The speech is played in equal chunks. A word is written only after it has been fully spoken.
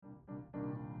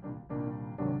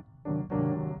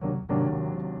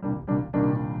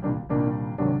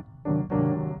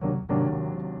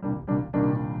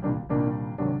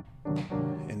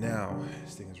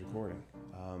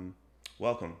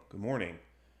welcome. Good morning.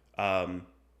 Um,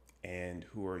 and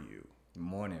who are you? Good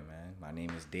morning, man. My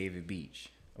name is David Beach.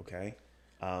 Okay.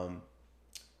 Um,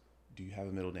 do you have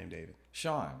a middle name, David?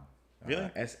 Sean.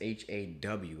 Really?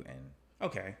 SHAWN.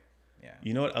 Okay. Yeah.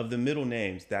 You know what? Of the middle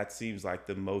names, that seems like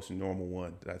the most normal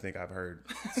one that I think I've heard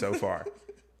so far.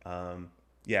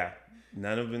 Yeah.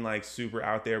 None have been like super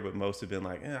out there, but most have been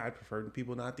like, I prefer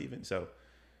people not to even. So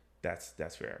that's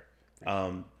fair.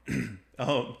 Um,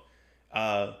 um,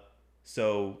 uh,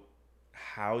 so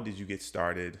how did you get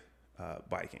started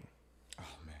biking?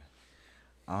 Oh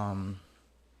man.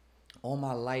 All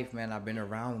my life, man, I've been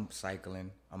around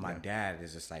cycling. My dad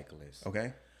is a cyclist.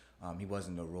 Okay. He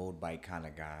wasn't a road bike kind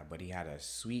of guy, but he had a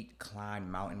sweet Klein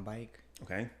mountain bike.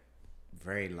 Okay.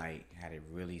 Very light. Had it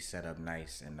really set up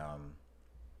nice, and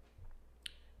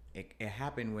it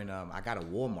happened when I got a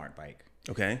Walmart bike.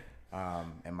 Okay.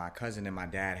 And my cousin and my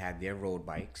dad had their road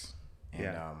bikes, and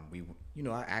Yeah.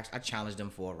 I challenged them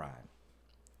for a ride.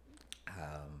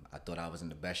 I thought I was in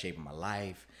the best shape of my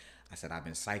life. I said I've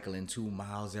been cycling 2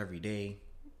 miles every day,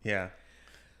 Yeah.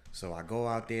 so I go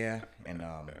out there and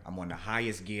I'm on the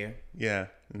highest gear. Yeah.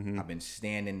 Mm-hmm. I've been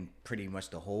standing pretty much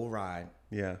the whole ride,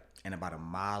 Yeah. and about a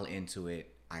mile into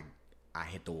it, I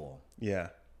hit the wall. Yeah.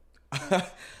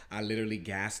 I literally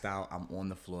gassed out. I'm on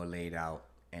the floor, laid out,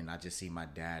 and I just see my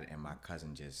dad and my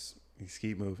cousin just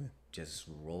Keep moving.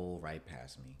 roll right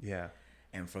past me. Yeah.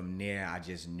 And from there, I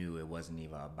just knew it wasn't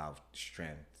even about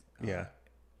strength. Yeah.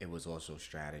 It was also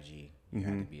strategy. You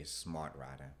had to be a smart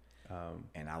rider.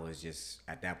 And I was just,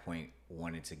 at that point,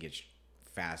 wanting to get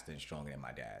faster and stronger than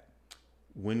my dad.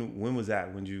 When was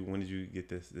that? When did you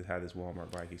get have this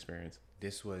Walmart bike experience?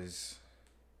 This was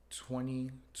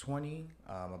 2020,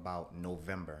 about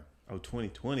November. Oh,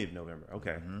 2020 of November.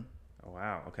 Okay. Oh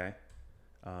wow. Okay.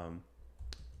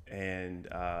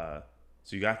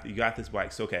 So you got this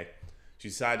bike. So okay. So you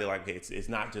decided like, okay, it's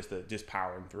not just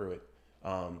powering through it.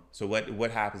 So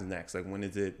what happens next? Like when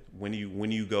do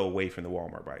you go away from the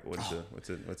Walmart bike?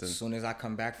 What's As soon as I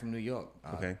come back from New York.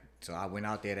 Okay. So I went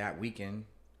out there that weekend,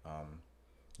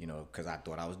 because I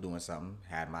thought I was doing something.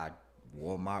 Had my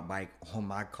Walmart bike on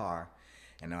my car.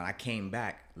 And when I came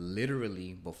back,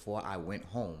 literally before I went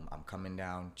home, I'm coming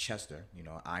down Chester,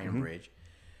 Iron Bridge.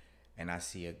 And I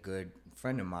see a good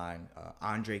friend of mine,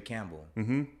 Andre Campbell,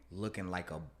 looking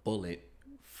like a bullet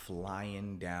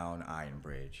flying down Iron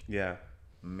Bridge. Yeah.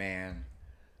 Man.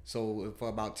 So for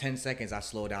about 10 seconds, I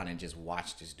slowed down and just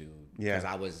watched this dude. Yeah.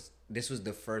 Because this was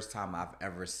the first time I've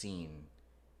ever seen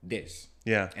this.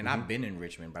 Yeah. And I've been in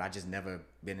Richmond, but I just never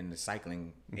been in the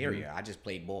cycling area. I just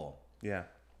played ball. Yeah.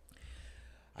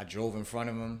 I drove in front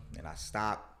of him and I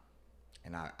stopped.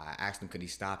 And I asked him, could he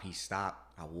stop? He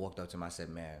stopped. I walked up to him. I said,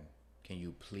 man, can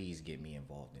you please get me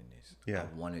involved in this? Yeah.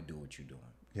 I want to do what you're doing.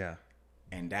 Yeah.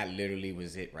 And that literally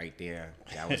was it right there.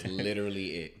 That was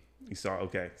literally it. So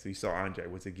you saw Andre.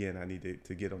 Once again, I need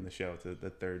to get on the show to the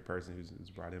third person who's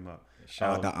brought him up.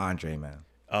 Shout out to Andre, man.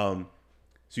 So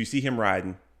you see him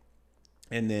riding,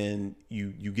 and then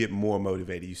you get more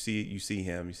motivated. You see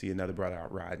him. You see another brother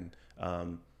out riding.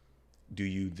 Do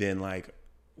you then like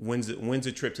when's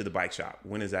a trip to the bike shop?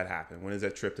 When does that happen? When is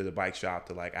that trip to the bike shop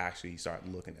to like actually start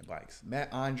looking at bikes? Met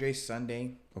Andre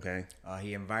Sunday. Okay.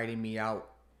 He invited me out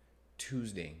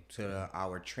Tuesday to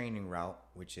our training route,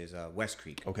 which is West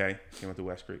Creek. Okay. Came out to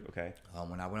West Creek. Okay.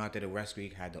 When I went out there to West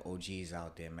Creek, had the OGs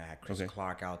out there, man. I had Chris Okay.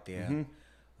 Clark out there,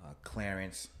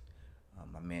 Clarence,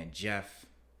 my man Jeff,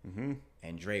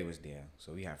 and Dre was there.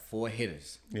 So we had 4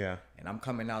 hitters. Yeah. And I'm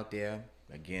coming out there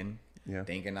again, Yeah.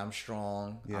 thinking I'm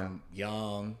strong, Yeah. I'm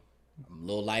young, I'm a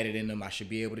little lighter than them. I should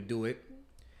be able to do it.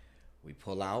 We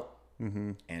pull out,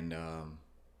 and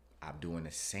I'm doing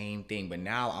the same thing, but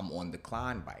now I'm on the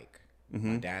Klein bike.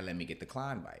 My dad let me get the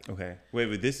Klein bike. Okay.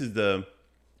 Wait. This is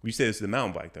you say this is the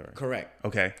mountain bike though, right? Correct.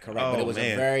 Okay. Correct. Oh, But it was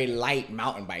man. a very light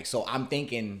mountain bike. So I'm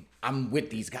thinking I'm with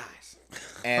these guys.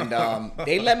 And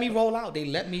they let me roll out. They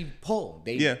let me pull.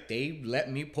 They let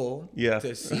me pull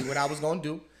to see what I was going to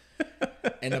do.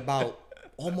 And about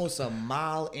almost a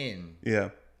mile in,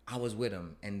 I was with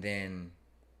them. And then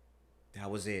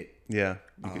that was it. Yeah.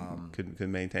 You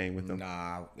couldn't maintain with them.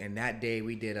 Nah. And that day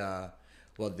we did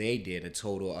they did a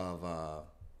total of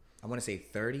I want to say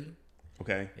 30.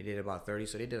 Okay. They did about 30,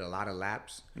 so they did a lot of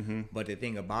laps. But the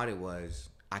thing about it was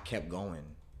I kept going.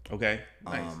 Okay.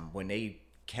 Nice. When they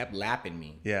kept lapping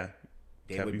me, Yeah.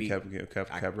 they kept, would be kept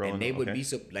rolling. and they would Okay. be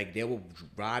so like they would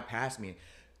ride past me.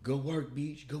 Go work,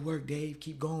 Beach. Go work, Dave.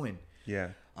 Keep going. Yeah.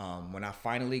 When I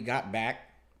finally got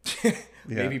back,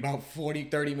 maybe about 40,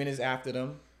 30 minutes after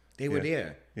them, they were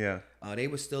there. Yeah. They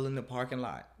were still in the parking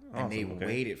lot, and they Awesome, okay.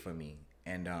 waited for me.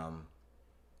 And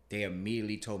they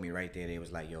immediately told me right there. They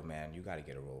was like, "Yo, man, you got to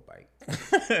get a road bike."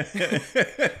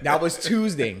 That was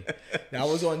Tuesday. That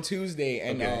was on Tuesday,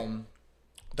 and Okay.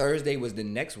 Thursday was the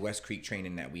next West Creek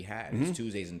training that we had. It was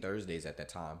Tuesdays and Thursdays at that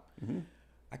time.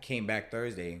 I came back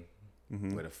Thursday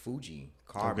with a Fuji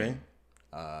Carbon,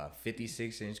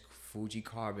 56-inch Fuji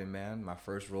Carbon, man. My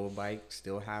first road bike,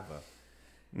 still have her.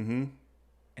 And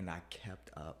I kept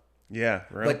up. Yeah,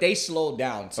 right. But they slowed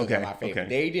down to Okay, my favor. okay.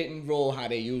 They didn't roll how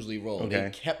they usually roll. Okay. They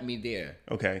kept me there.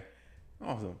 Okay.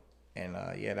 Awesome. And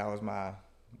yeah, that was my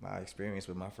experience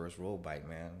with my first road bike,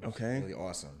 man. It was Okay. really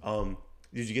awesome.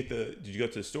 Did you go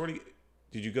to the store?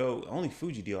 Did you go? Only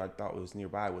Fuji deal I thought was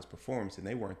nearby was Performance, and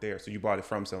they weren't there. So you bought it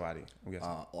from somebody. I'm guessing.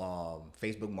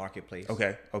 Facebook Marketplace.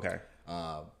 Okay. Okay.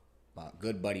 My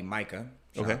good buddy Micah.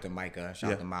 Shout out to Micah.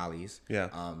 Shout out to Molly's.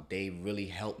 Yeah. They really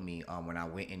helped me when I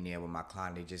went in there with my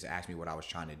client. They just asked me what I was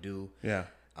trying to do. Yeah.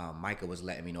 Micah was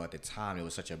letting me know at the time it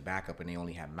was such a backup and they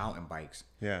only had mountain bikes.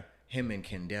 Yeah. Him and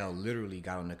Kendall literally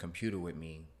got on the computer with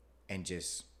me and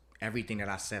just everything that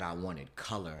I said I wanted,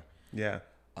 color, Yeah.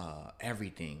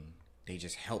 everything, they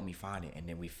just helped me find it. And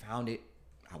then we found it.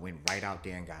 I went right out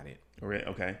there and got it.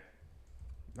 Okay.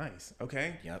 Nice.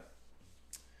 Okay. Yep.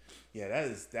 Yeah, that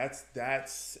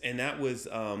was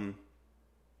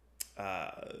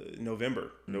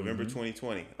November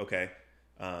 2020. Okay.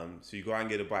 So you go out and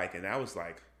get a bike, and that was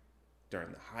like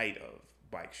during the height of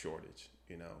bike shortage,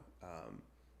 you know.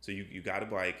 So you got a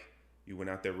bike, you went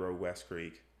out there, rode West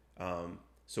Creek.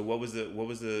 So what was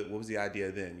the idea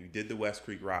then? You did the West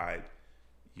Creek ride,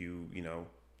 you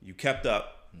kept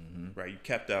up, right? You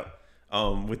kept up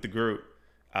with the group.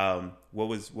 What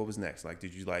was next? Like,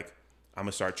 did you like, I'm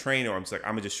gonna start training, or I'm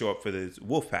gonna just show up for the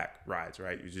Wolfpack rides,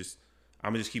 right?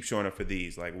 I'm gonna just keep showing up for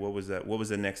these. Like, what was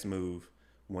the next move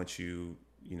once you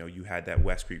had that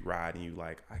West Creek ride and you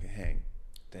like, I can hang?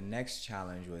 The next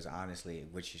challenge was honestly,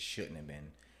 which it shouldn't have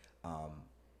been,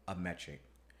 a metric.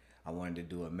 I wanted to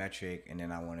do a metric, and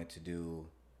then I wanted to do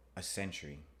a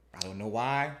century. I don't know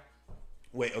why.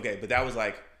 Wait, okay, but that was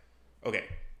like, okay,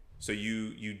 so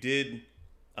you did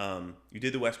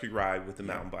the West Creek ride with the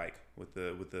mountain bike, with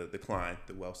the climb,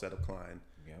 the well set up climb,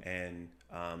 and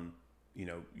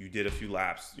you did a few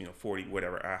laps, 40,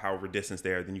 whatever, however distance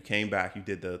there. Then you came back, you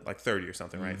did the like 30 or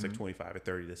something, right? It's like 25 or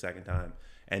 30 the second time,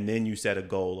 and then you set a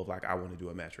goal of like, I want to do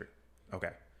a metric.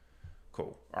 Okay,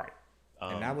 cool, all right.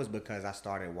 And that was because I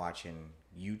started watching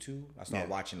YouTube. I started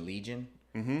watching Legion.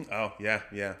 Oh yeah.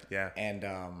 And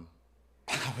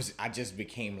I just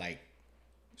became like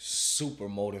super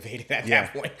motivated at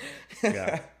that point.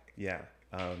 Yeah.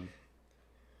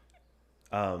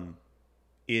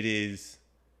 It is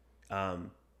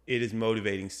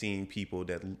motivating seeing people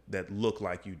that look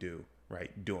like you do,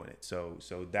 right, doing it. So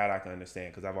that I can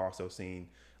understand, because I've also seen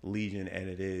Legion, and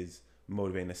it is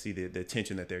motivating to see the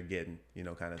attention that they're getting,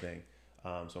 kind of thing.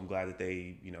 So I'm glad that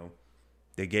they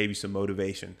gave you some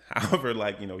motivation. However,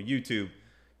 like, YouTube,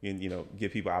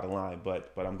 get people out of line,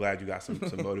 but I'm glad you got some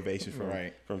motivation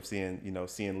from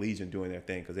seeing Legion doing their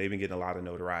thing, because they've been getting a lot of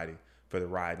notoriety for the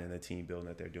ride and the team building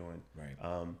that they're doing. Right.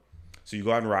 So you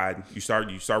go out and ride. You start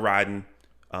riding.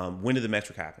 When did the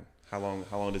metric happen? How long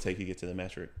did it take you to get to the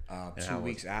metric? 2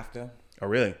 weeks after. Oh,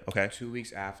 really? Okay. 2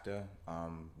 weeks after.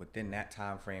 Within that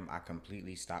time frame, I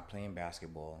completely stopped playing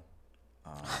basketball.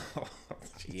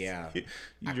 Yeah.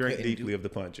 You drank deeply of the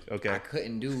punch. Okay. I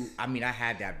couldn't do. I mean, I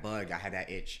had that bug. I had that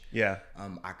itch. Yeah.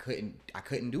 I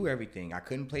couldn't do everything. I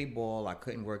couldn't play ball. I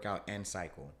couldn't work out and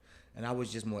cycle. And I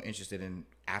was just more interested in,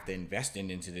 after investing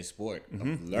into this sport,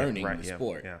 of learning the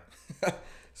sport. Yeah.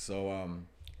 So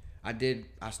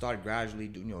I started gradually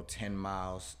doing 10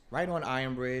 miles right on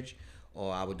Iron Bridge,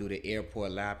 or I would do the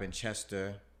airport lap in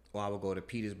Chester, or I would go to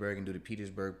Petersburg and do the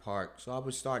Petersburg Park. So I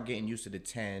would start getting used to the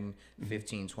 10,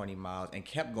 15, 20 miles, and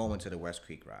kept going to the West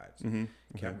Creek rides.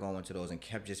 Kept going to those, and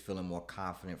kept just feeling more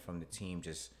confident from the team,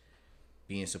 just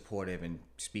being supportive and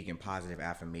speaking positive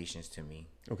affirmations to me.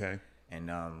 Okay. And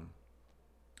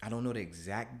I don't know the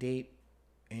exact date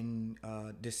in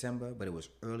December, but it was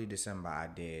early December I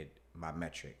did my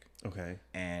metric. Okay.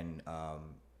 And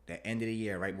the end of the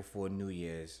year, right before New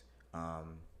Year's, I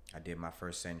did my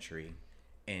first century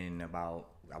in about,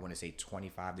 I want to say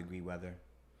 25-degree weather.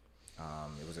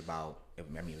 It was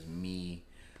me,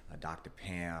 Dr.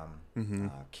 Pam,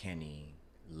 Kenny,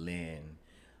 Lynn,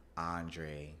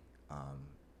 Andre,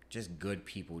 just good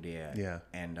people there. Yeah.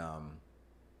 And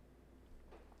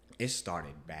it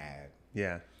started bad.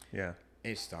 Yeah.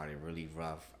 It started really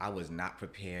rough. I was not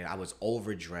prepared. I was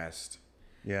overdressed.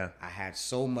 Yeah. I had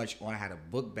so much on. I had a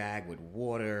book bag with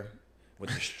water, with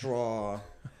the straw,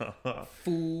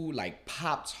 food like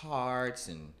Pop-Tarts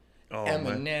and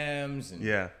M&Ms. And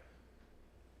yeah.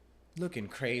 Looking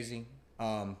crazy.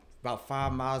 About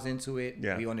 5 miles into it,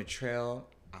 Yeah. we on the trail.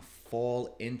 I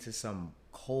fall into some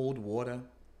cold water,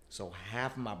 so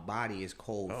half of my body is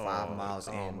cold. 5 miles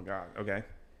in. Oh my God. Okay.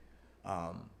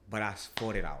 But I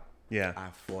fought it out. Yeah. I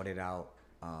fought it out.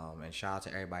 And shout out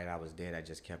to everybody that was there that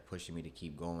just kept pushing me to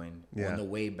keep going. Yeah. On the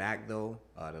way back though,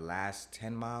 the last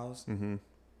 10 miles,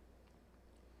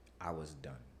 I was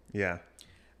done. Yeah.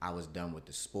 I was done with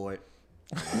the sport.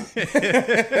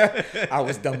 I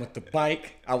was done with the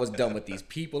bike. I was done with these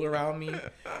people around me.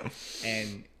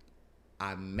 And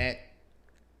I met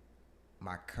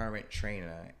my current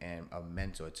trainer and a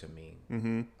mentor to me,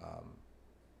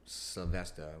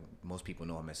 Sylvester. Most people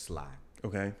know him as Sly.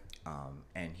 Okay.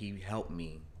 And he helped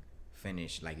me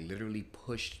finish, like literally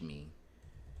pushed me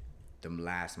them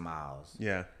last miles.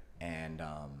 Yeah. And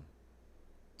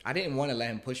I didn't want to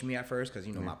let him push me at first because,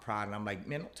 you know, my pride. And I'm like,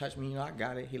 man, don't touch me. You know, I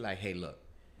got it. He like, hey, look,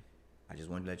 I just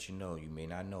wanted to let you know, you may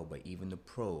not know, but even the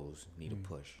pros need a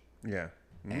push. Yeah.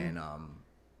 And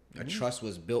a trust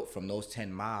was built from those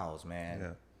 10 miles, man.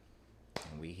 Yeah.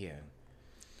 And we here.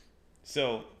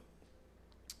 So,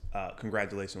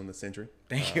 congratulations on the century.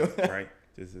 Thank you. Right.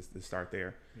 Just to start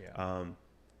there. Yeah.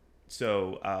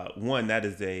 So, one, that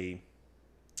is I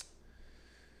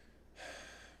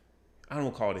don't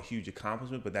want to call it a huge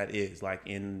accomplishment, but that is like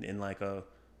in like a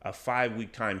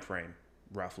 5-week time frame,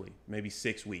 roughly, maybe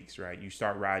 6 weeks, right? You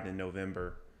start riding in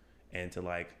November, and to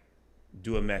like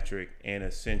do a metric and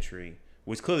a century,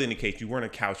 which clearly indicates you weren't a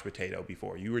couch potato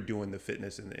before. You were doing the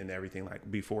fitness and everything like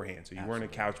beforehand. So you weren't a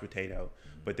couch potato,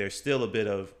 but there's still a bit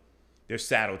of, there's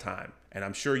saddle time. And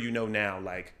I'm sure you know now,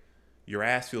 like your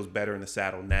ass feels better in the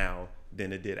saddle now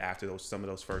than it did after some of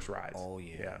those first rides. Oh,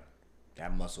 yeah. Yeah.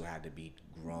 That muscle had to be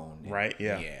grown. Right?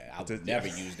 Yeah. Yeah. I would never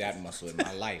use that muscle in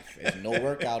my life. There's no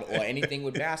workout or anything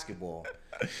with basketball.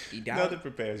 Nothing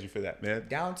prepares you for that, man.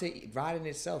 Down to riding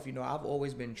itself. You know, I've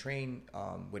always been trained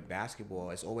with basketball.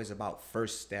 It's always about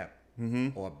first step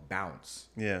or bounce.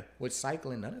 Yeah. With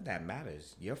cycling, none of that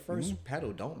matters. Your first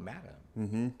pedal don't matter.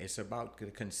 It's about the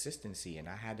consistency, and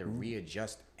I had to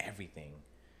readjust everything.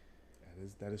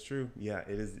 That is true. Yeah,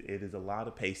 it is a lot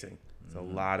of pacing. It's a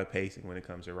lot of pacing when it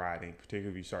comes to riding,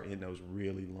 particularly if you start hitting those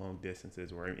really long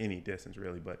distances, or any distance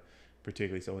really, but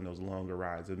particularly so in those longer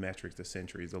rides, the metrics, the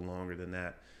centuries, the longer than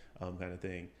that kind of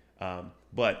thing.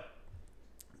 But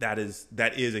that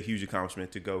is a huge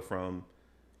accomplishment to go from,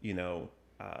 you know,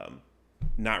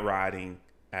 not riding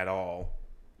at all,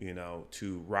 you know,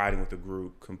 to riding with a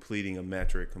group, completing a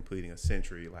metric, completing a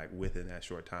century, like within that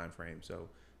short time frame. So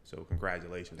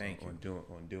congratulations on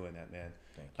doing that, man.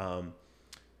 Thank you.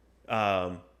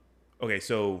 Okay,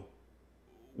 so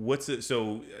what's it?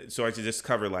 So I should just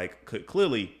cover, like,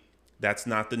 clearly that's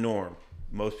not the norm.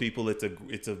 Most people, it's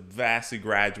a vastly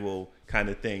gradual kind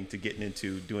of thing to getting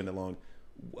into doing it long.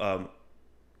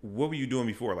 What were you doing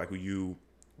before? Like,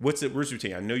 what's the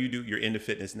routine? I know you're into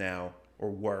fitness now,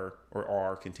 or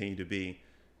are continue to be.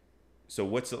 So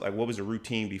what was the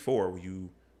routine before? Were you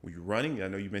running? I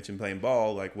know you mentioned playing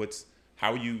ball. Like,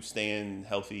 how are you staying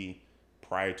healthy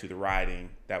prior to the riding?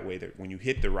 That way that when you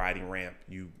hit the riding ramp,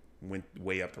 you went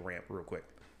way up the ramp real quick.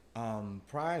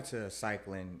 Prior to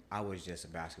cycling, I was just a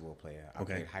basketball player. I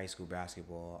Okay. played high school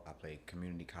basketball. I played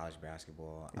community college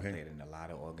basketball. Okay. I played in a lot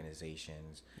of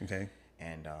organizations. Okay.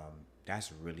 And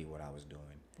that's really what I was doing.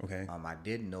 Okay. I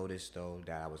did notice, though,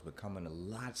 that I was becoming a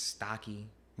lot stocky.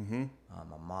 My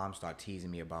mom started teasing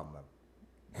me about my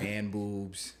man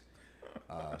boobs.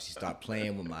 She started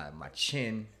playing with my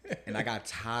chin. And I got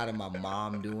tired of my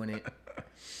mom doing it.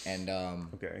 And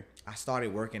Okay. I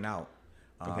started working out.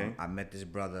 Okay. I met this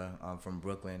brother from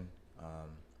Brooklyn.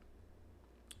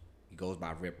 He goes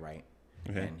by Rip, right?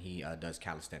 Okay. And he does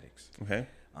calisthenics. Okay.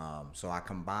 So I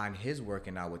combined his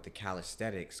working out with the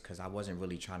calisthenics because I wasn't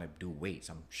really trying to do weights.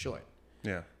 I'm short.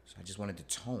 Yeah. So I just wanted to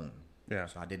tone. Yeah.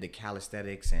 So I did the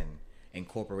calisthenics and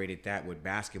incorporated that with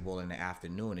basketball in the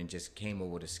afternoon and just came up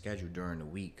with a schedule during the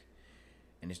week.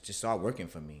 And it just started working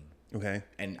for me. Okay.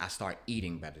 And I started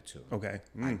eating better too. Okay.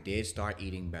 I did start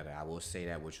eating better. I will say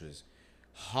that, which was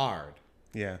hard.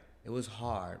 Yeah. It was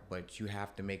hard, but you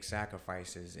have to make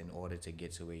sacrifices in order to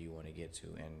get to where you want to get to.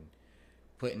 And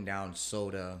putting down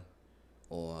soda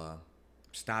or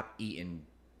stop eating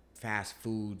fast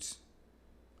foods,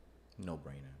 no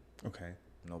brainer. Okay.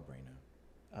 No brainer.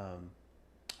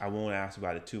 I won't ask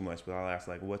about it too much, but I'll ask,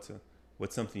 like, what's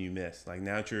something you miss? Like,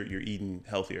 now that you're eating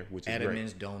healthier, which is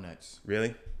Edam's great. donuts.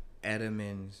 Really?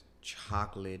 Edam's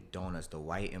chocolate donuts, the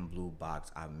white and blue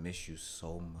box. I miss you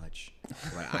so much,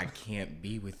 but I can't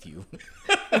be with you.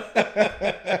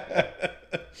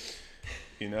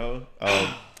 You know,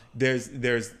 there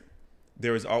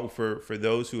was all for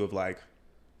those who have, like,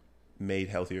 made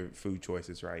healthier food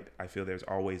choices, right? I feel there's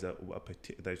always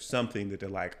there's something that they're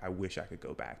like, I wish I could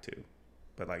go back to,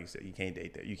 but like you said, you can't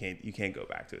date that. You can't go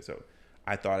back to it. So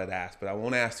I thought I'd ask, but I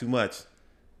won't ask too much.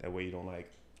 That way you don't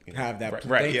like have that.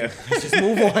 Right. Yeah. Let's just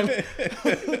move on.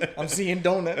 I'm seeing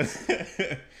donuts.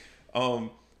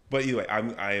 But anyway,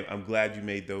 I'm glad you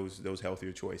made those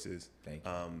healthier choices. Thank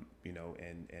you. You know,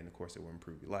 and of course it will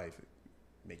improve your life,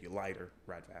 make you lighter,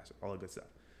 ride faster, all that good stuff.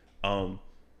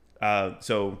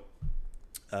 So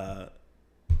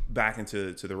back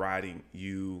into the riding,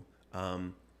 you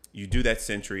do that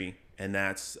Century, and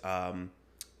that's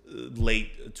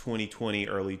late 2020,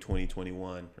 early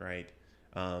 2021, right?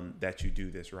 That you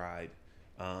do this ride.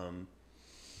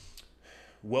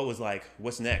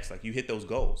 What's next? Like, you hit those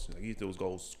goals. Like, you hit those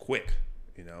goals quick,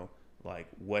 you know? Like,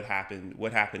 what happened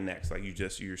next? Like,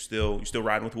 you're still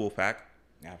riding with Wolfpack.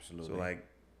 Absolutely. So like,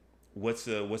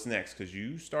 what's next? Cause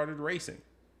you started racing.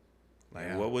 Like,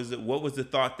 yeah. what was the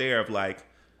thought there of like,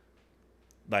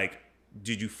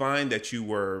 did you find that you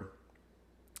were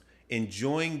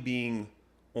enjoying being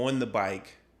on the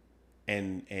bike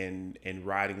and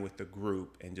riding with the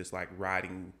group and just like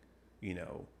riding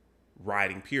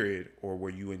period, or were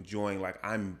you enjoying like,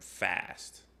 I'm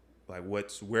fast? Like,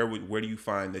 where do you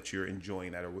find that you're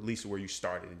enjoying that, or at least where you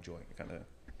started enjoying it, kind of?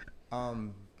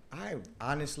 I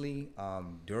honestly,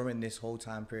 during this whole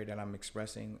time period that I'm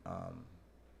expressing,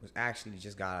 was actually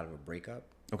just got out of a breakup.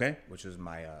 Okay. Which was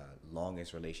my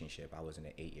longest relationship. I was in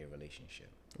an 8-year relationship.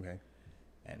 Okay.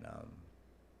 And I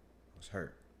was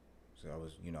hurt. So I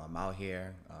was, I'm out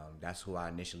here. That's who I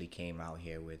initially came out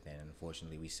here with, and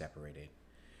unfortunately we separated.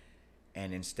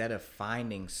 And instead of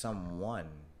finding someone,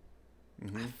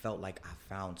 I felt like I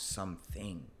found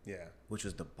something. Yeah. Which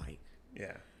was the bike.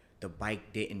 Yeah. The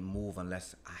bike didn't move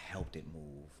unless I helped it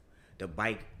move. The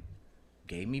bike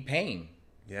gave me pain.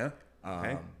 Yeah.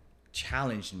 Okay.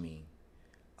 Challenged me.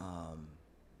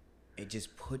 It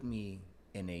just put me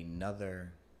in a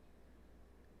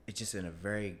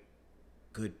very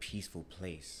good, peaceful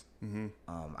place.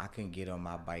 I can get on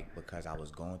my bike because I was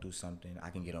going through something.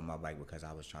 I can get on my bike because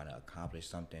I was trying to accomplish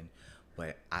something.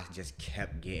 But I just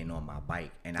kept getting on my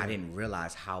bike, and I didn't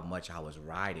realize how much I was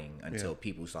riding until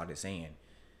people started saying,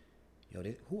 "Yo,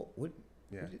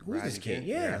 who's this kid?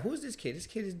 Who's this kid? This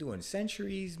kid is doing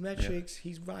centuries, metrics.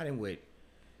 He's riding with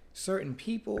certain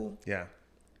people." Yeah.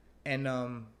 And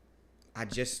I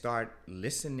just start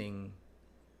listening.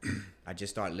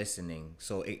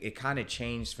 So it kind of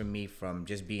changed for me from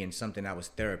just being something that was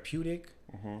therapeutic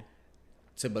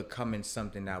to becoming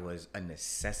something that was a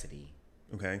necessity.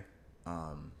 Okay.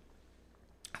 I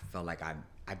felt like I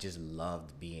just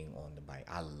loved being on the bike.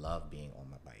 I love being on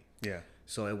my bike. Yeah.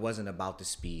 So it wasn't about the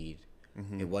speed.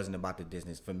 It wasn't about the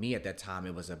distance. For me at that time,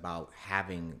 it was about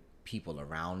having people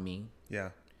around me. Yeah.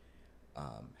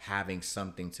 Having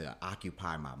something to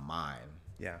occupy my mind.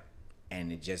 Yeah.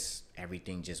 And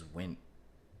everything just went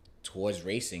towards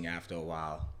racing after a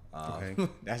while. Okay.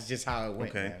 That's just how it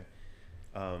went. Okay.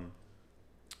 Man.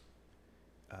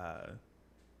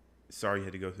 Sorry you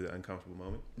had to go through the uncomfortable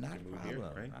moment. Not a problem.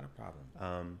 Here, right? Not a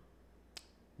problem.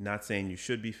 Not saying you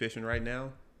should be fishing right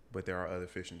now, but there are other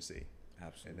fish in the sea.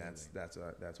 Absolutely. And that's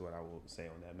what I will say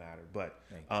on that matter. But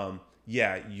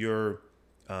yeah, you're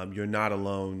not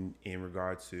alone in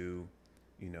regard to,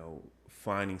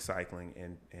 finding cycling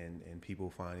and people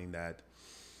finding that,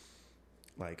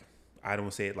 like, I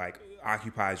don't say it like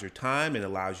occupies your time and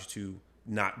allows you to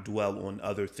not dwell on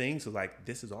other things. So like,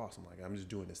 this is awesome. Like, I'm just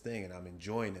doing this thing and I'm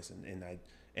enjoying this, and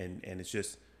it's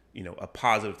just, a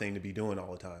positive thing to be doing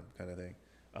all the time, kind of thing.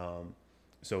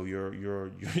 So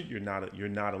you're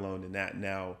not alone in that.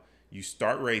 Now you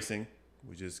start racing,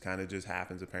 which is kind of just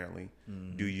happens apparently.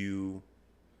 Do you?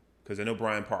 Because I know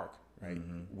Bryant Park, right?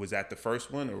 Was that the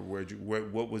first one, or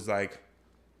what was like?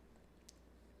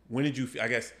 When did you? I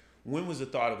guess when was the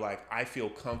thought of like, I feel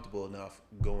comfortable enough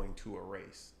going to a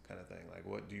race, kind of thing? Like,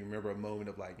 what do you remember a moment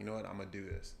of like, you know what, I'm gonna do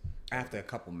this? After a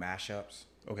couple mashups.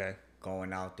 Okay.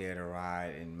 Going out there to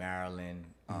ride in Maryland.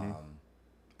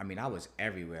 I mean, I was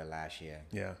everywhere last year.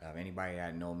 Yeah. Anybody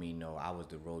that know me know I was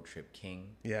the road trip king.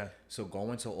 Yeah. So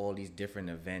going to all these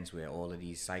different events where all of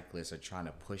these cyclists are trying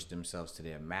to push themselves to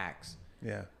their max.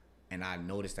 Yeah. And I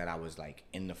noticed that I was like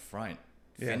in the front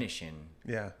finishing.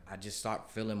 Yeah. I just start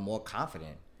feeling more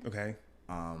confident. Okay.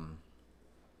 I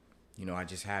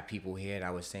just had people here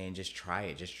that was saying, just try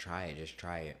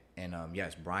it. And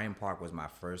yes, Bryant Park was my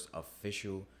first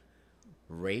official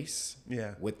race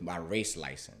with my race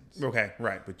license. Okay,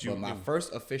 right. But my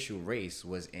first official race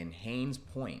was in Haynes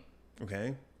Point.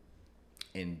 Okay.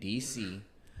 In DC.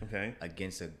 Okay.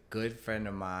 Against a good friend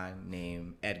of mine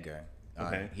named Edgar.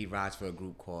 Okay. He rides for a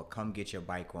group called Come Get Your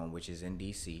Bike On, which is in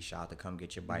DC. Shout out to Come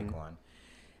Get Your Bike On.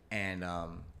 And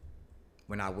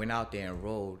when I went out there and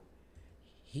rode,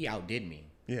 he outdid me.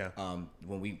 Yeah.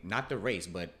 Not the race,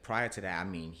 but prior to that, I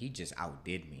mean, he just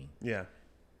outdid me. Yeah.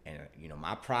 And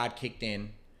my pride kicked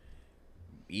in,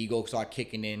 ego started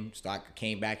kicking in.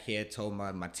 Came back here, told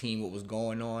my team what was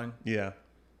going on. Yeah.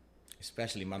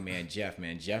 Especially my man Jeff.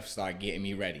 Man, Jeff started getting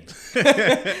me ready.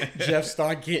 Jeff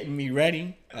started getting me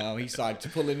ready. He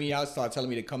started pulling me out, started telling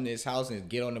me to come to his house and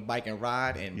get on the bike and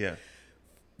ride. And Yeah.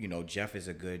 Jeff is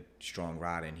a good, strong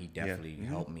rider, and he definitely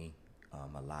helped me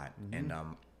a lot. And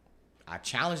I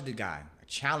challenged the guy. I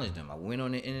challenged him. I went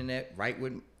on the internet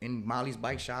in Molly's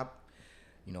bike shop.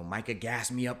 Micah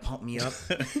gassed me up, pumped me up.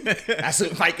 That's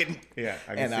what Micah. Yeah,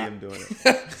 I can see him doing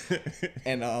it.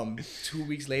 And 2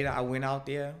 weeks later, I went out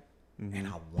there and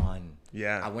I won.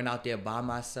 Yeah. I went out there by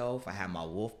myself. I had my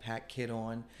Wolfpack kit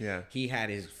on. Yeah. He had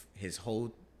his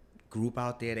whole group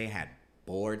out there. They had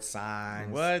board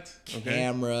signs. What?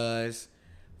 Cameras.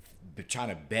 Trying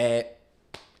to bet.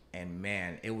 And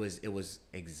man, it was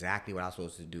exactly what I was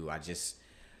supposed to do. I just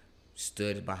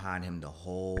stood behind him the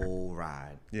whole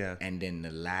ride. Yeah. And then the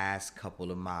last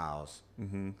couple of miles,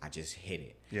 I just hit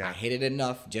it. Yeah. I hit it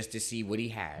enough just to see what he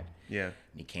had. Yeah.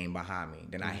 And he came behind me.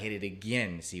 Then I hit it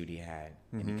again to see what he had.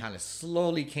 And he kind of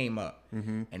slowly came up.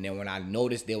 And then when I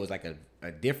noticed there was like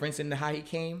a difference in how he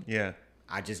came, Yeah.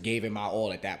 I just gave him my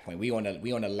all at that point. We on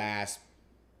the last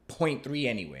 0.3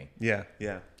 anyway. Yeah.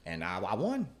 Yeah. And I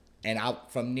won. And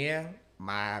from there,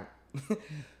 I've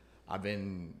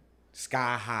been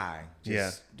sky high,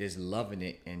 just loving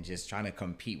it and just trying to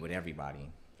compete with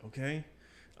everybody. Okay.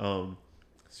 So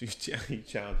you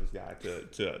challenged this guy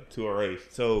to a race.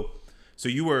 So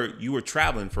you were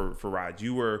traveling for rides.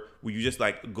 Were you just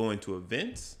like going to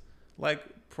events like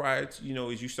prior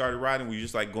to, as you started riding? Were you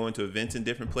just like going to events in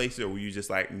different places, or were you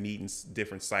just like meeting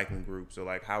different cycling groups, or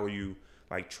like how were you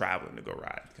like traveling to go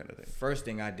ride kind of thing? First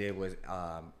thing I did was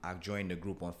I joined a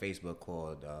group on Facebook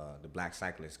called the Black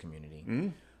Cyclist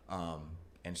Community.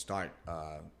 And start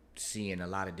seeing a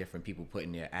lot of different people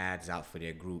putting their ads out for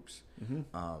their groups.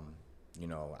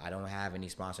 I don't have any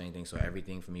sponsor or anything, so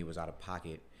everything for me was out of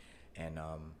pocket. And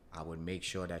I would make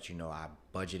sure that, I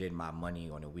budgeted my money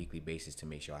on a weekly basis to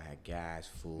make sure I had gas,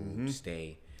 food,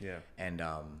 stay. Yeah. And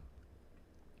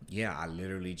I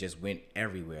literally just went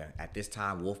everywhere. At this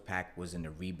time, Wolfpack was in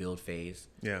the rebuild phase.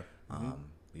 Yeah.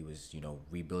 We was,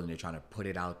 rebuilding it, trying to put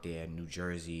it out there, new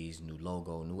jerseys, new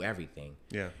logo, new everything.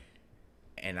 Yeah.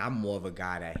 And I'm more of a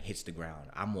guy that hits the ground.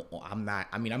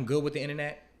 I'm good with the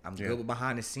internet. I'm good with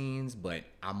behind the scenes, but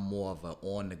I'm more of a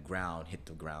on the ground, hit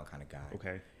the ground kind of guy.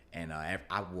 Okay. And I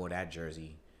wore that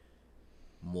jersey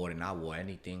more than I wore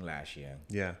anything last year.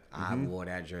 Yeah. I wore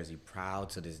that jersey proud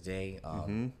to this day.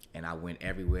 And I went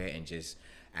everywhere and just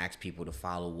asked people to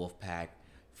follow Wolfpack,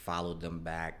 followed them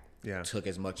back, took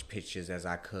as much pictures as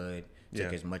I could,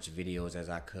 took as much videos as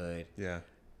I could. Yeah.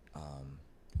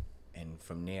 And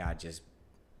from there, I just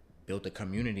built a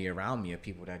community around me of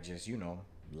people that just,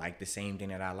 like the same thing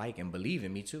that I like and believe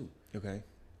in me too. Okay.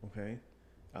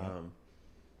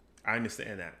 I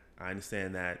understand that. I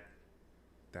understand that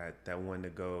one to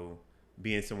go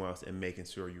being somewhere else and making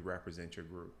sure you represent your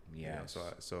group. Yeah.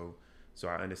 So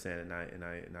I understand it,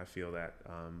 and I feel that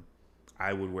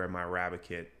I would wear my rabbit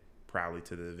kit proudly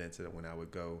to the events that when I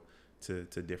would go to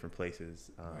different places.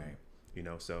 Right.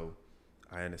 So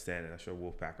I understand it. I'm sure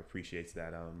Wolfpack appreciates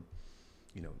that.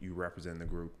 You represent the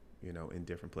group, in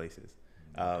different places.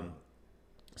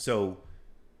 So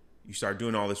you start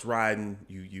doing all this riding,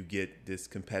 you get this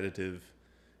competitive,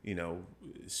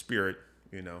 spirit,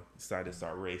 decide to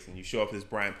start racing. You show up at this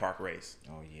Bryant Park race.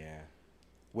 Oh yeah.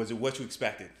 Was it what you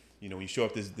expected? When you show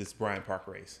up this Bryant Park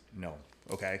race? No.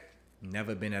 Okay.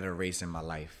 Never been at a race in my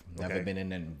life. Never Okay. been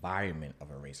in an environment of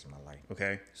a race in my life.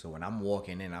 Okay. So when I'm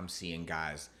walking in, I'm seeing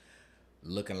guys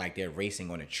looking like they're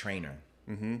racing on a trainer.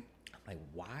 I'm like,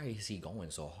 why is he going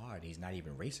so hard? He's not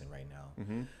even racing right now.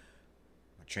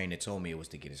 My trainer told me it was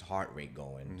to get his heart rate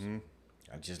going.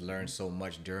 I just learned so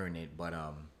much during it. But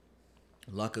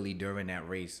luckily during that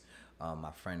race,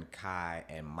 my friend Kai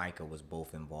and Micah was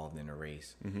both involved in the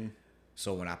race.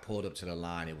 So when I pulled up to the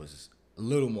line, it was a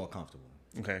little more comfortable.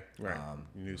 Okay. Right.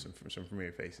 You knew some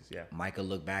familiar faces. Yeah. Micah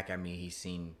looked back at me. He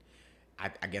seen,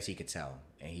 I guess he could tell,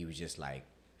 and he was just like,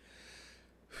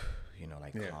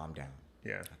 calm down.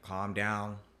 Yeah. I calmed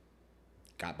down.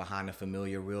 Got behind the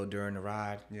familiar wheel during the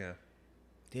ride. Yeah.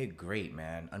 Did great,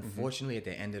 man. Unfortunately, at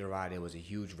the end of the ride, there was a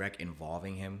huge wreck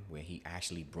involving him where he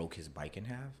actually broke his bike in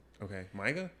half. Okay.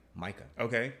 Micah.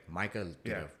 Micah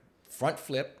did a front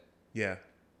flip Yeah.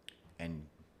 and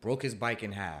broke his bike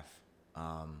in half.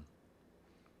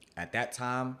 At that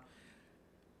time,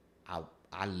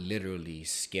 I literally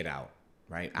skid out.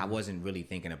 Right, I wasn't really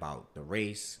thinking about the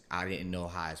race. I didn't know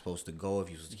how it's supposed to go, if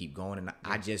you supposed to keep going, and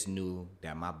I just knew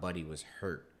that my buddy was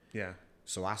hurt. Yeah.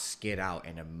 So I skid out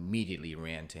and immediately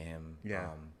ran to him.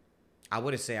 Yeah. I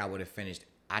would have finished.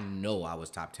 I know I was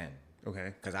top 10.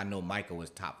 Okay. Because I know Michael was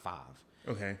top 5.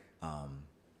 Okay.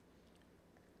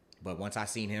 But once I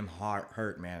seen him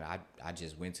hurt, man, I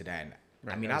just went to that. And,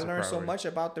 Right, I mean, I learned so much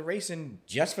about the racing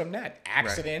just from that.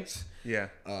 Accidents. Right.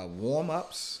 Yeah.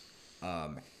 Warm-ups.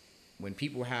 When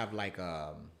people have like,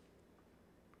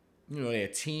 their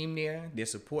team there, their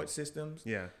support systems.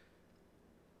 Yeah.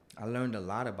 I learned a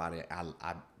lot about it.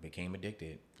 I became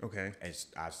addicted. Okay. As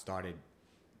I started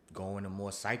going to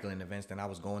more cycling events than I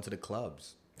was going to the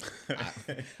clubs.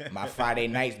 My Friday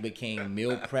nights became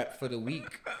meal prep for the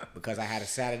week because I had a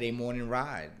Saturday morning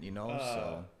ride,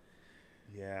 so.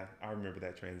 Yeah, I remember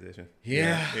that transition.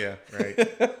 Yeah. Yeah, right. I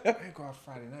didn't go out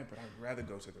Friday night, but I'd rather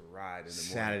go to the ride in the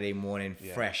morning. Saturday morning,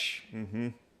 fresh. Mm-hmm.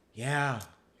 Yeah.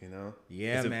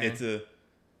 Yeah, man.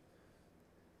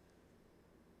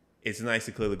 It's nice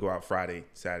to clearly go out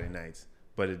Saturday nights,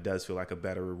 but it does feel like a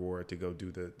better reward to go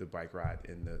do the bike ride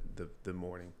in the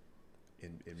morning.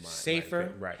 In my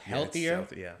safer, right, healthier,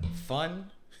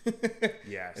 fun.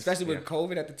 Yes, especially with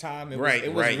COVID at the time, it was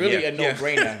right, really a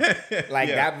no-brainer. Like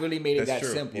that really made it that true.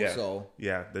 simple. Yeah. So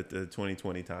the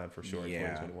 2020 time for sure,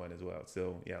 2021 as well.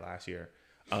 So last year.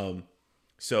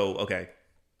 So okay.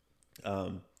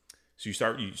 So you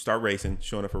start racing,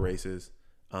 showing up for races.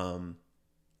 At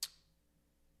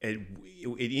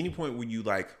any point were you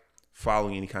like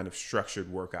following any kind of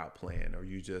structured workout plan, or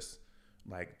you just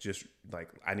I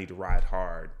need to ride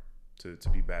hard to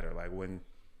be better? Like when.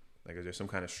 Like, is there some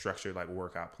kind of structured like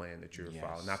workout plan that you're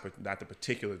following? Not the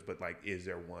particulars, but like, is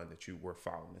there one that you were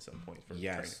following at some point for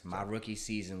training? My rookie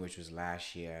season, which was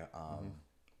last year,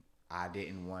 I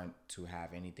didn't want to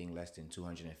have anything less than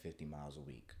 250 miles a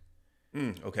week.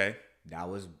 Okay. That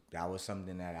was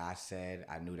something that I said.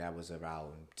 I knew that was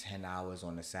around 10 hours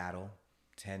on the saddle,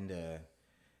 10 to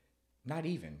not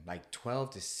even like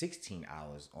 12 to 16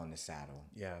 hours on the saddle.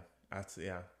 Yeah.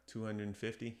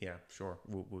 250. Yeah, sure.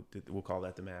 We'll call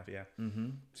that the math. Yeah. Mm-hmm.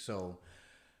 So,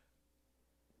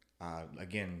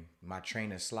 again, my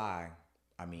trainer Sly,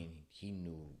 I mean, he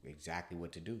knew exactly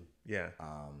what to do. Yeah.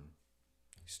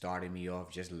 Started me off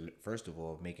just first of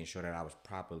all making sure that I was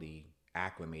properly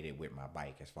acclimated with my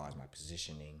bike as far as my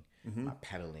positioning, my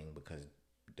pedaling, because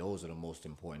those are the most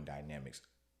important dynamics.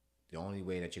 The only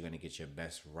way that you're going to get your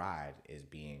best ride is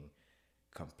being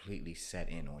completely set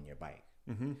in on your bike.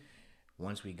 Mm-hmm.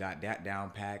 Once we got that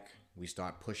down pat, we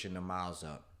start pushing the miles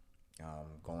up,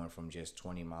 going from just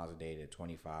 20 miles a day to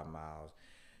 25 miles.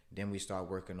 Then we start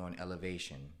working on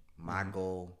elevation. My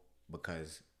goal,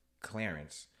 because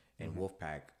Clarence in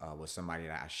Wolfpack was somebody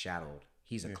that I shadowed.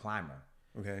 He's a climber.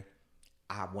 Okay.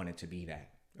 I wanted to be that.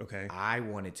 Okay. I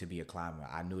wanted to be a climber.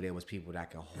 I knew there was people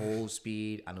that could hold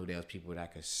speed. I knew there was people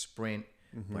that could sprint.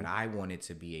 But I wanted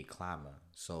to be a climber.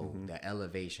 So the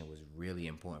elevation was really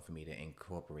important for me to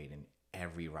incorporate in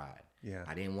every ride. Yeah.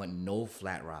 I didn't want no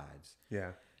flat rides.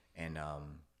 Yeah. And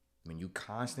when you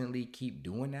constantly keep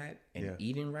doing that and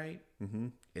eating right,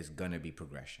 it's going to be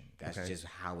progression. That's just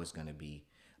how it's going to be.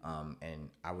 And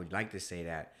I would like to say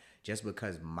that just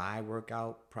because my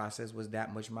workout process was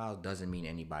that much miles doesn't mean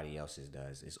anybody else's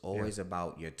does. It's always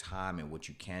about your time and what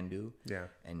you can do. Yeah.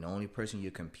 And the only person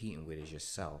you're competing with is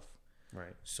yourself.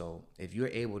 Right. So if you're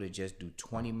able to just do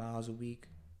 20 miles a week,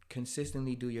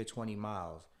 consistently do your 20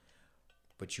 miles.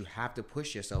 But you have to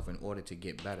push yourself in order to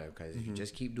get better, because if you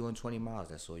just keep doing 20 miles,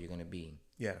 that's all you're going to be.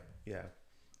 Yeah. Yeah.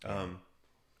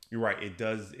 You're right. It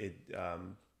does.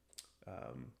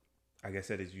 Like I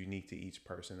said, it's unique to each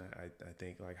person. I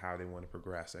think like how they want to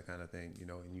progress, that kind of thing,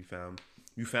 and you found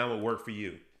what worked for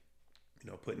you,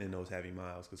 putting in those heavy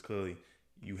miles, because clearly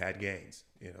you had gains,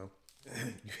 you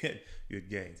had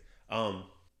gains. So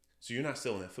you're not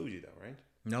still in that Fuji though, right?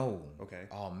 No. Okay.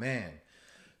 Oh man.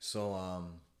 So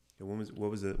what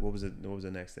was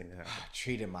the next thing that happened? I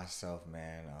treated myself,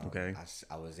 man. Okay.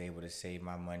 I was able to save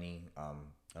my money.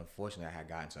 Unfortunately, I had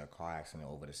gotten into a car accident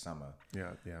over the summer.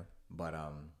 Yeah, yeah. But I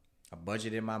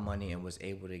budgeted my money and was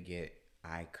able to get.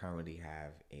 I currently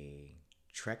have a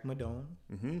Trek Madone,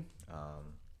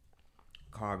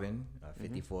 carbon,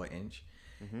 54 inch,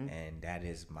 and that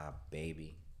is my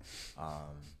baby.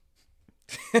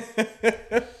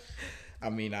 I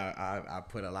mean, I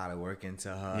put a lot of work into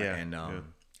her, and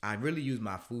I really use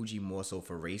my Fuji more so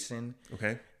for racing.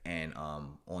 Okay. And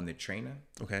on the trainer.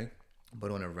 Okay. But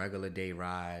on a regular day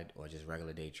ride or just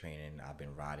regular day training, I've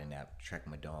been riding that Trek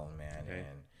Madone, man. Okay.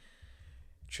 And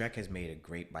Trek has made a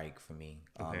great bike for me.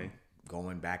 Okay.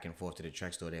 Going back and forth to the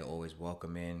Trek store, they're always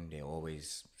welcoming. They're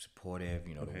always supportive.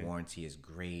 You know, Okay. the warranty is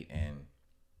great, and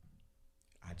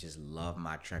I just love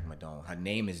my Trek Madone. Her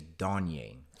name is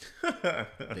Donye,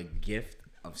 the gift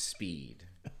of speed.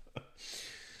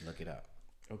 Look it up.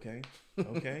 Okay.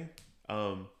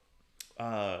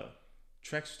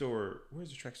 Trek store. Where's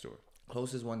the Trek store?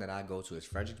 Closest one that I go to is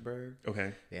Fredericksburg.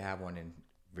 Okay. They have one in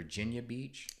Virginia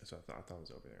Beach. That's what I thought it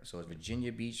was over there. So it's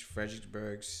Virginia Beach,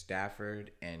 Fredericksburg,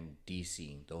 Stafford, and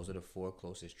DC. Those are the 4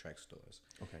 closest Trek stores.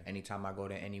 Okay. Anytime I go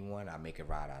to any one, I make a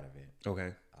ride out of it.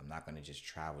 Okay. I'm not going to just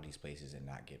travel these places and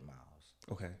not get miles.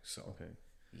 Okay. So, Okay.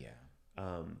 yeah.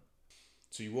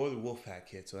 So you wore the Wolfpack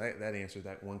kit. So that answered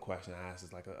that one question I asked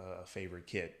is like a favorite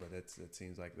kit, but it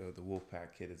seems like the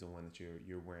Wolfpack kit is the one that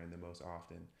you're wearing the most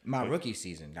often. My rookie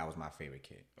season, that was my favorite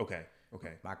kit. Okay.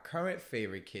 My current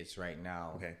favorite kits right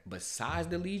now, Okay. besides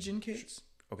the Legion kits,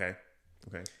 Okay.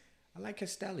 I like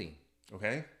Castelli.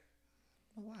 Okay.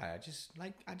 Why? I just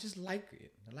like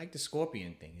it. I like the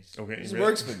scorpion thing. Okay, It just really?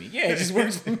 works for me. Yeah, it just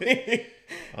works for me.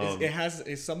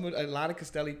 A lot of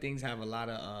Castelli things have a lot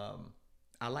of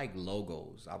I like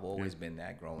logos. I've always been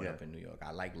that growing up in New York. I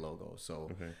like logos.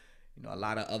 So you know, a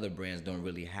lot of other brands don't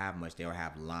really have much. They'll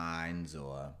have lines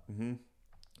or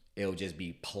it'll just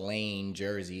be plain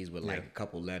jerseys with like a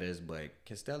couple letters. But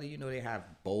Castelli, you know, they have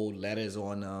bold letters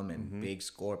on them and big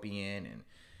scorpion, and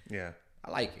Yeah.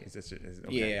 I like it.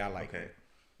 Yeah, I like it.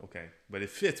 Okay. But it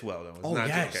fits well though. It's Oh not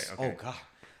yes. okay. Oh God.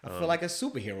 I feel like a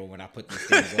superhero when I put these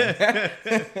things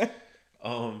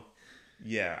on.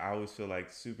 Yeah, I always feel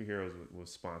like superheroes with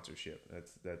sponsorship.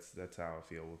 That's how I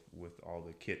feel with all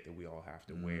the kit that we all have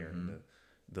to wear and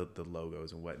the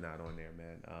logos and whatnot on there,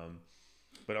 man.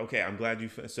 But okay, I'm glad you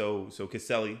so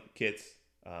Caselli kits.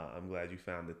 I'm glad you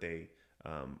found that they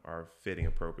are fitting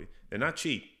appropriately. They're not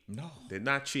cheap. No, They're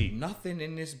not cheap. nothing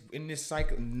in this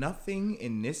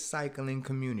cycling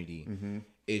community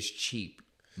is cheap.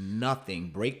 Nothing.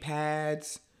 Brake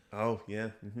pads. Oh yeah,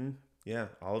 yeah.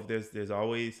 All of there's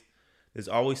always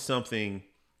something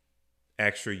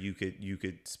extra you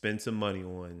could spend some money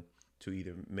on to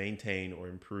either maintain or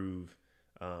improve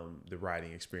the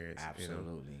riding experience.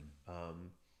 Absolutely. You know?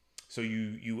 So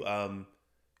you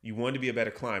wanted to be a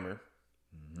better climber.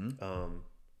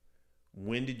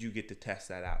 When did you get to test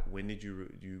that out? When did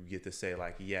you get to say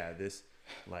like, yeah, this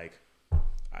like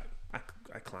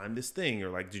I climbed this thing, or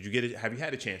like have you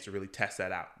had a chance to really test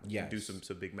that out? Yes. Do some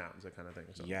big mountains, that kind of thing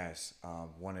or something? Yes.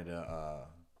 One of the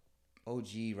OG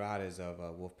riders of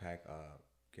Wolfpack,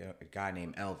 a guy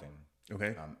named Elvin.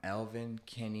 Okay. Elvin,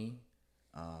 Kenny,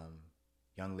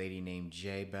 young lady named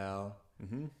J Bell,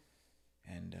 and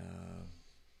I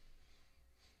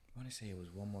want to say it was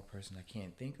one more person I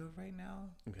can't think of right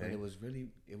now. Okay.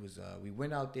 But we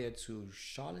went out there to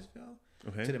Charlottesville,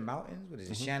 Okay. to the mountains. What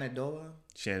is it? Shenandoah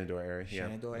Area. Yeah.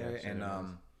 Shenandoah area. And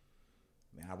man,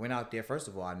 I went out there. First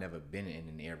of all, I've never been in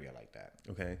an area like that.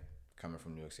 Okay. Coming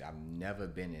from New York City, I've never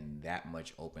been in that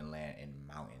much open land and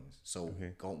mountains. So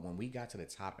when we got to the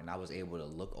top and I was able to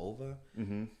look over,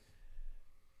 I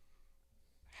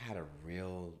had a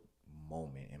real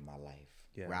moment in my life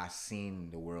where I seen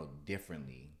the world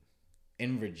differently.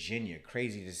 In Virginia,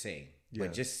 crazy to say,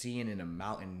 but just seeing in a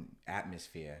mountain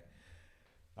atmosphere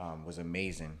was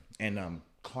amazing. And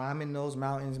climbing those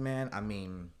mountains, man, I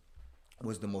mean,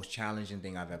 was the most challenging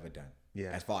thing I've ever done.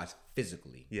 Yeah. As far as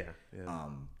physically. Yeah.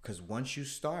 Because once you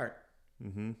start,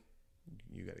 you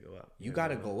got to go up. you got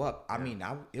to go up. I mean,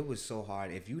 it was so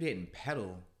hard. If you didn't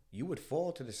pedal, you would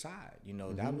fall to the side. You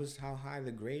know, that was how high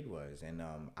the grade was. And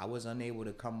I was unable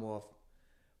to come off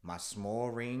my small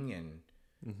ring,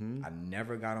 and I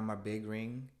never got on my big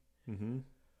ring.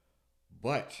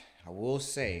 But I will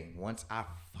say, once I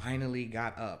finally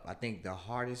got up, I think the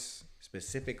hardest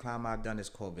specific climb I've done is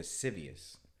called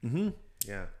Vesuvius.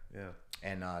 Yeah.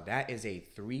 And that is a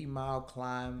 3-mile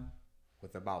climb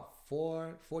with about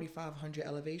 4,500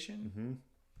 elevation.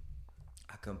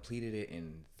 I completed it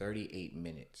in 38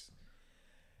 minutes.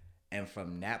 And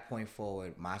from that point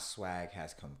forward, my swag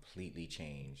has completely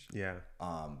changed. Yeah.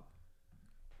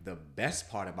 The best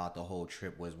part about the whole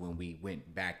trip was when we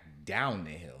went back down the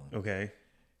hill. Okay.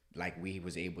 Like we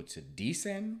was able to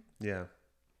descend. Yeah.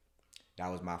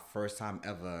 That was my first time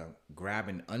ever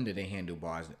grabbing under the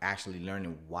handlebars, actually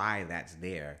learning why that's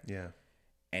there. Yeah.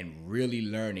 And really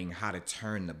learning how to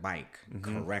turn the bike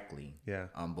correctly. Yeah.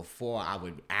 Before I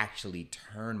would actually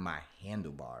turn my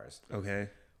handlebars. Okay.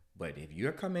 But if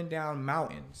you're coming down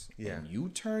mountains Yeah. and you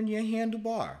turn your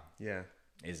handlebar, Yeah.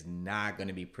 it's not going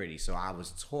to be pretty. So I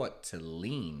was taught to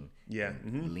lean. Yeah.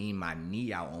 Lean my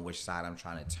knee out on which side I'm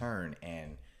trying to turn.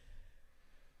 And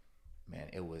man,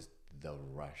 it was the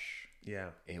rush. Yeah.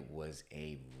 It was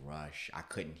a rush. I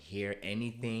couldn't hear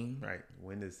anything. Right.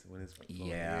 When is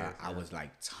Yeah, I was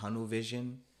like tunnel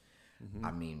vision.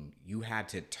 I mean, you had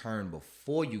to turn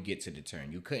before you get to the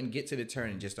turn. You couldn't get to the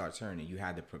turn and just start turning. You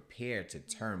had to prepare to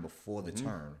turn before the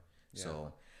turn. Yeah.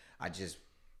 So I just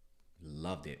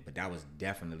loved it. But that was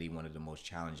definitely one of the most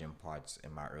challenging parts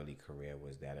in my early career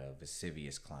was that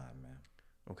Vesuvius climb, man.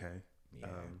 Okay. Yeah.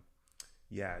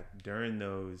 Yeah. During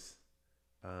those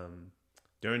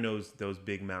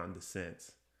big mountain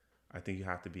descents, I think you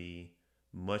have to be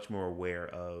much more aware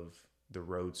of the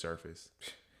road surface.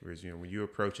 Whereas, when you're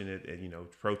approaching it and,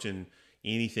 approaching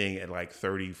anything at like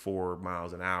 34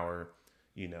 miles an hour,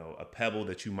 a pebble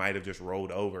that you might have just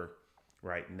rolled over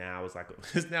right now is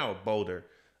it's now a boulder.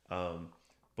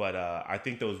 But I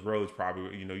think those roads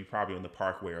probably, you're probably on the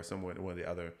Parkway or somewhere, one of the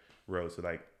other roads. So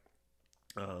like,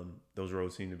 those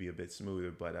roads seem to be a bit smoother,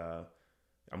 but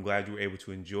I'm glad you were able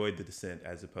to enjoy the descent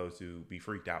as opposed to be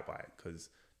freaked out by it, because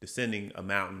descending a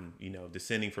mountain,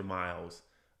 descending for miles,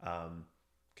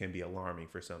 can be alarming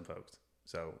for some folks.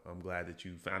 So I'm glad that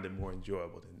you found it more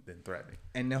enjoyable than threatening.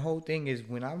 And the whole thing is,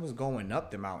 when I was going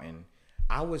up the mountain,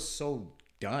 I was so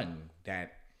done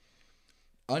that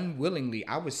unwillingly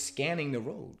I was scanning the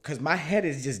road, because my head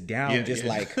is just down,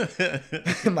 like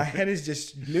my head is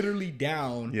just literally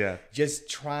down, just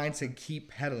trying to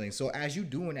keep pedaling. So as you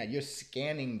doing that, you're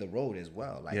scanning the road as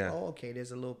well, like, oh, okay,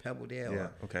 there's a little pebble there. Yeah.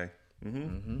 Okay.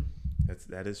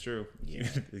 That is true. Yeah.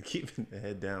 Keeping the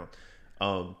head down.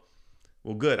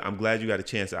 Well, good. I'm glad you got a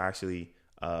chance to actually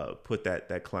put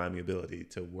that climbing ability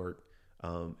to work,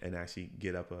 and actually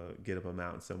get up a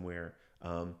mountain somewhere.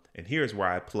 And here's where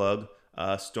I plug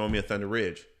Stormy of Thunder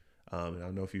Ridge. And I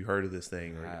don't know if you heard of this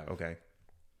thing. Okay.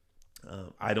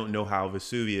 I don't know how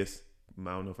Vesuvius, I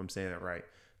don't know if I'm saying that right,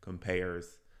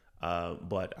 compares,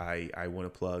 but I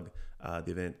want to plug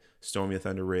the event Stormy of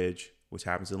Thunder Ridge, which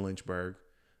happens in Lynchburg.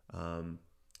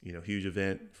 Huge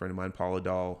event. A friend of mine, Paula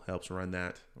Dahl, helps run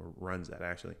that, or runs that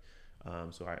actually.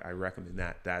 So I recommend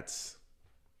that. That's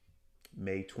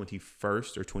May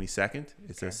 21st or 22nd.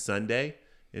 It's a Sunday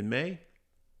in May.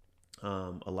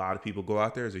 A lot of people go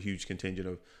out there. There's a huge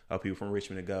contingent of people from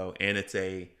Richmond to go, and it's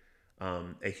a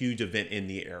huge event in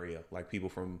the area. Like people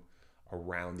from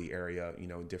around the area,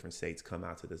 different states come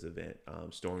out to this event,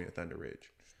 Stormy of Thunder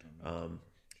Ridge.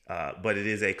 But it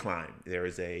is a climb. There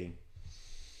is a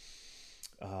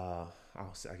I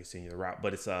can send you the route,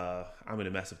 but it's I'm gonna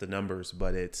mess up the numbers,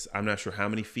 but I'm not sure how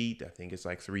many feet. I think it's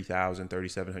like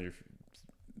 3,700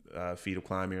 feet of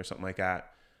climbing or something like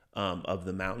that, of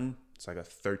the mountain. It's like a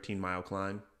 13-mile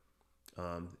climb.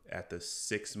 At the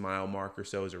 6-mile mark or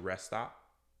so is a rest stop,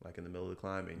 like in the middle of the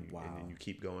climb, and then you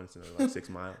keep going. It's another like 6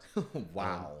 miles.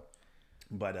 Wow.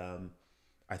 But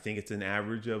I think it's an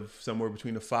average of somewhere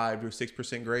between a 5 to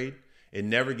 6% grade. It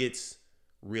never gets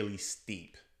really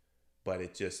steep, but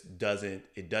it just doesn't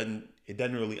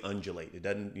really undulate. It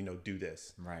doesn't, do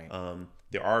this. Right.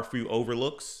 There are a few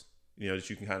overlooks, that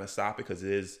you can kind of stop it, because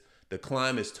the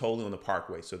climb is totally on the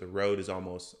Parkway. So the road is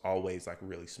almost always like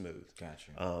really smooth.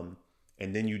 Gotcha.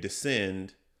 And then you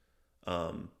descend,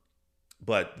 and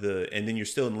then you're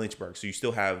still in Lynchburg. So you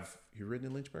still have, you ridden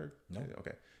in Lynchburg? No.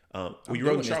 Okay. Well, you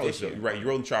rode in Charlottesville, right? You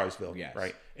rode in Charlottesville, yes.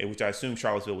 Right? And which I assume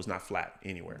Charlottesville was not flat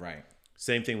anywhere. Right.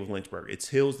 Same thing with Lynchburg. It's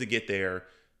hills to get there,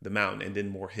 the mountain, and then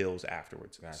more hills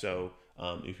afterwards. Gotcha. So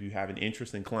if you have an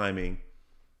interest in climbing,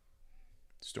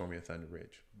 Stormy of Thunder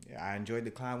Ridge. Yeah, I enjoyed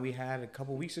the climb we had a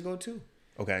couple weeks ago too.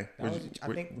 Okay. You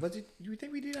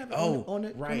think we did have it on the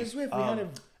Zwift? We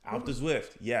had Alpe du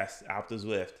Zwift. Yes, Alpe du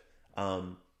Zwift.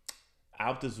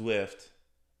 Alpe du Zwift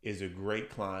is a great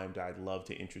climb that I'd love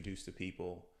to introduce to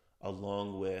people,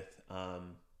 along with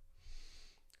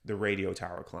the Radio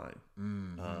Tower climb.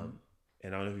 Mm-hmm.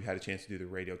 And I don't know if you had a chance to do the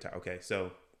Radio Tower. Okay,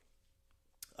 so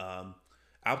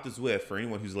Alpe du Zwift, for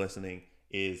anyone who's listening,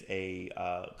 is a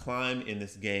climb in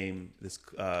this game, this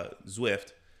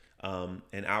Zwift.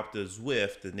 And Alpe du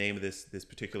Zwift, the name of this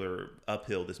particular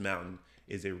uphill, this mountain,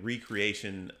 is a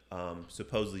recreation,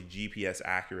 supposedly GPS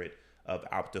accurate, of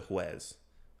Alpe d'Huez,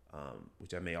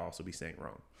 which I may also be saying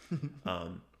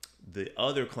wrong. The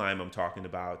other climb I'm talking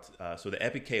about, so the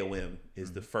Epic KOM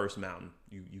is the first mountain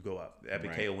you go up. The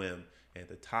Epic KOM, and at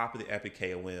the top of the Epic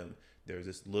KOM, there's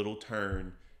this little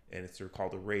turn, and it's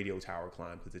called the Radio Tower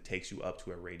climb, because it takes you up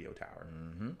to a radio tower.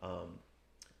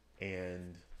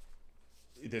 And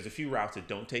there's a few routes that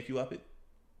don't take you up it,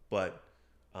 but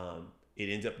it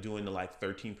ends up doing the like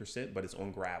 13%, but it's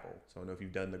on gravel. So I don't know if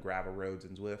you've done the gravel roads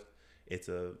in Zwift. It's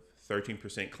a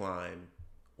 13% climb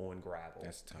on gravel.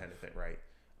 That's tough. Kind of thing, right?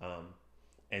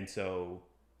 And so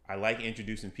I like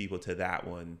introducing people to that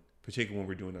one, particularly when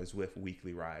we're doing those Zwift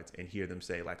weekly rides, and hear them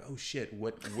say like, "Oh shit,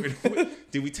 what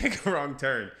did we take a wrong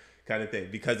turn?" kind of thing,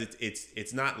 because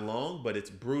it's not long, but it's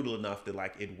brutal enough that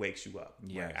like it wakes you up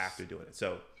like, after doing it.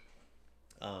 So,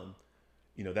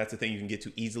 that's the thing you can get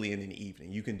to easily in an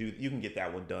evening. You can get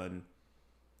that one done.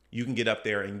 You can get up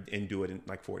there and do it in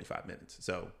like 45 minutes.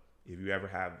 So if you ever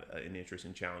have an interest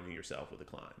in challenging yourself with a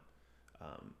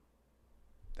climb,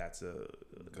 that's a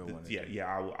good one. Yeah.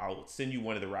 I'll send you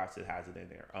one of the routes that has it in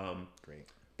there. Great.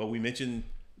 But we mentioned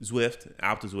Zwift,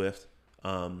 Alpe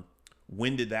Zwift.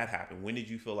 When did that happen? When did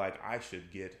you feel like I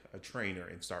should get a trainer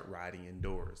and start riding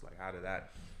indoors? Like, how did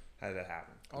that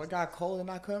happen? Oh, it got cold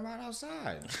and I couldn't ride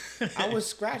outside. I was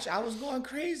scratched. I was going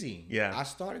crazy. Yeah. I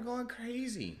started going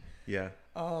crazy. Yeah.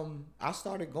 I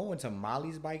started going to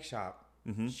Molly's Bike Shop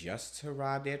just to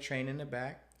ride their train in the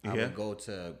back. I would go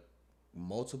to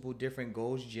multiple different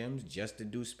Gold's gyms just to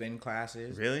do spin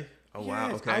classes. Really? Oh, wow.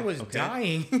 Yes, Okay. I was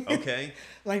dying. Okay.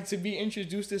 Like, to be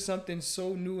introduced to something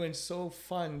so new and so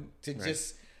fun to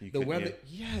just the weather.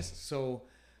 Yeah. Yes. So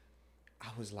I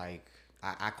was like,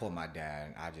 I called my dad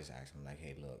and I just asked him like,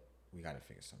 "Hey, look, we got to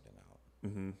figure something out."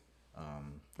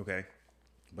 Mm-hmm. Okay.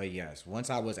 But yes, once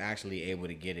I was actually able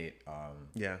to get it,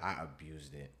 I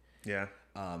abused it. Yeah.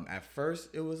 At first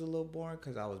it was a little boring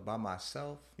because I was by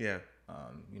myself. Yeah.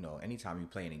 Anytime you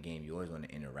play in a game, you always want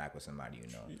to interact with somebody,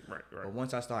 Right. But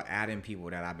once I start adding people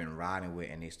that I've been riding with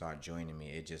and they start joining me,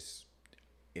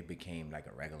 it became like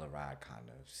a regular ride, kind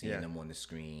of seeing them on the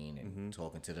screen and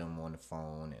talking to them on the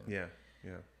phone. And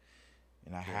yeah.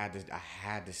 And I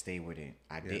had to stay with it.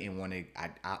 I didn't want to.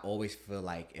 I always feel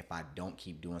like if I don't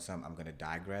keep doing something, I'm gonna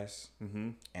digress.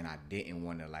 And I didn't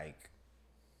want to like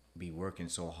be working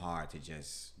so hard to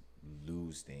just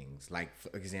lose things. Like,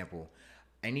 for example,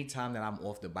 anytime that I'm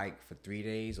off the bike for 3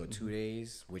 days or 2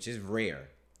 days, which is rare.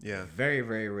 Yeah. Very,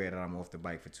 very rare that I'm off the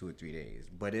bike for 2 or 3 days.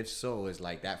 But if so, it's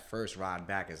like that first ride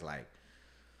back is like,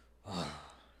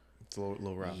 it's a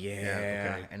little rough.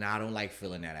 Yeah. Okay. And I don't like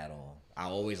feeling that at all. I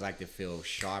always like to feel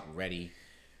sharp, ready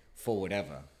for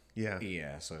whatever. Yeah.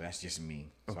 Yeah. So that's just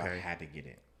me. So I had to get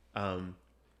it.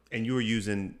 And were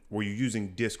you using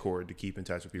Discord to keep in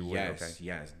touch with people?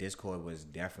 Yes. Discord was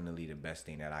definitely the best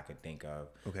thing that I could think of.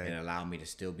 Okay. It allowed me to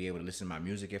still be able to listen to my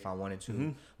music if I wanted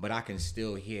to, but I can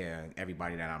still hear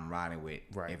everybody that I'm riding with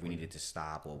if we needed to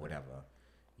stop or whatever.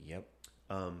 Yep.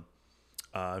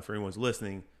 For anyone's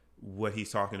listening, what he's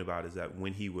talking about is that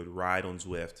when he would ride on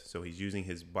Zwift, so he's using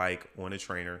his bike on a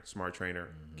trainer, smart trainer,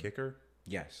 Kicker?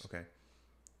 Yes. Okay.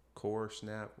 Core,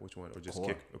 Snap, which one? Or just Core.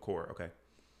 Kick? A Core, okay.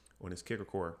 On his Kicker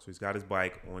Core. So he's got his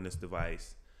bike on this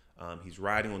device. He's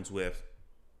riding on Zwift,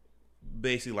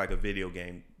 basically like a video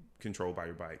game controlled by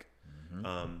your bike.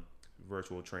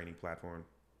 Virtual training platform.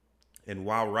 And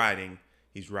while riding,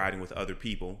 he's riding with other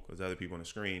people, because other people on the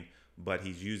screen, but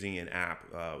he's using an app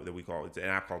it's an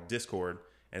app called Discord,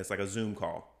 and it's like a Zoom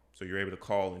call. So you're able to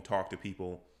call and talk to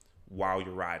people while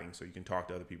you're riding, so you can talk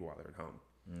to other people while they're at home.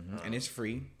 And it's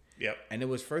free. Yep. And it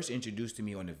was first introduced to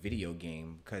me on a video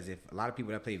game, because if a lot of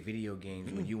people that play video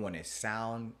games, when you want to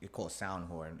sound, it's called sound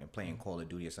horn, and playing Call of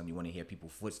Duty or something, you want to hear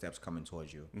people's footsteps coming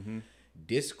towards you.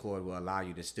 Discord will allow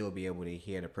you to still be able to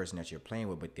hear the person that you're playing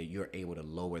with, but that you're able to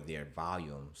lower their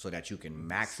volume so that you can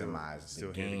maximize the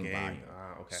game volume.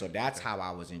 Okay. So that's how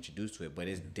I was introduced to it. But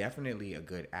it's definitely a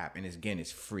good app, and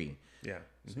it's free. Yeah.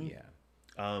 So, yeah.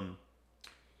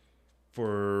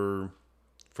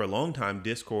 For a long time,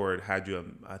 Discord had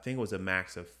I think it was a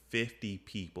max of 50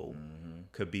 people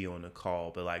could be on a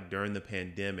call. But like during the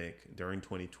pandemic, during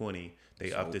 2020,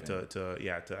 they upped it to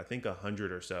I think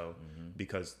 100 or so,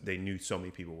 because they knew so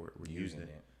many people were using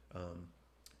it.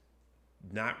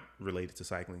 Not related to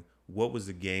cycling. What was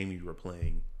the game you were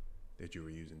playing that you were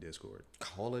using Discord?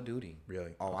 Call of Duty.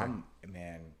 Really? Oh,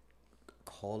 okay.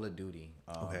 Call of Duty.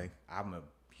 Okay. I'm a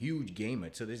huge gamer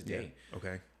to this day. Yeah.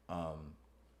 Okay.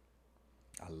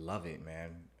 I love it,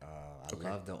 man. I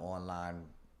love the online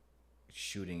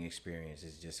shooting experience.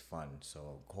 It's just fun.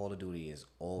 So Call of Duty is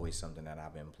always something that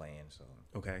I've been playing. So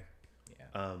okay.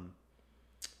 Yeah.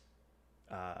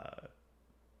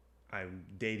 I'm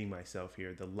dating myself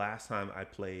here. The last time I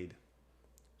played,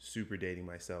 super dating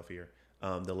myself here.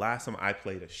 The last time I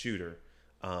played a shooter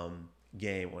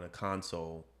game on a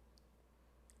console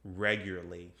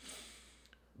regularly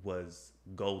was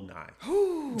GoldenEye.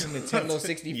 Nintendo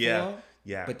 64.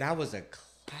 Yeah. But that was a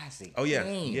classic. Oh yeah,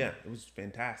 game. Yeah. It was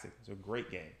fantastic. It's a great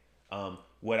game.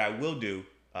 What I will do,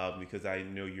 because I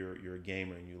know you're a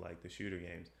gamer and you like the shooter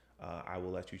games, I will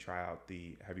let you try out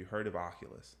have you heard of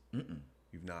Oculus?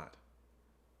 You've not?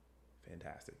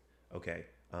 Fantastic. Okay.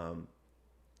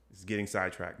 It's getting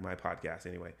sidetracked, my podcast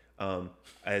anyway.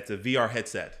 It's a VR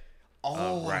headset.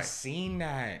 Oh, I Right. seen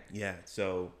that. Yeah.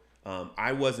 So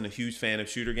I wasn't a huge fan of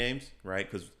shooter games, right?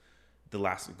 Because the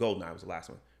last GoldenEye was the last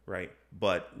one, right?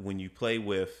 But when you play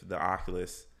with the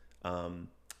Oculus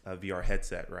VR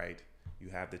headset, right, you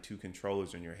have the two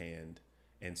controllers in your hand,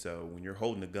 and so when you're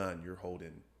holding the gun, you're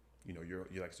holding, you're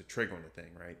like it's a trigger on the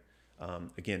thing, right?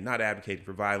 Again, not advocating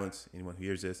for violence. Anyone who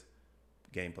hears this,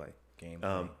 gameplay.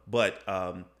 But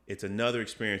it's another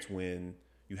experience when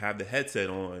you have the headset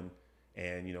on,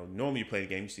 and normally you play the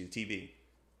game, you see the TV,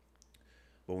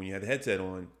 but when you have the headset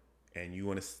on and you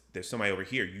want to, there's somebody over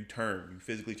here, you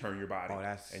physically turn your body,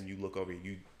 and you look over.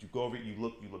 You go over, you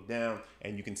look down,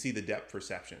 and you can see the depth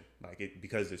perception,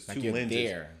 because there's Like two you're lenses.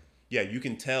 there. Yeah, you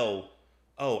can tell.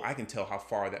 Oh, I can tell how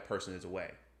far that person is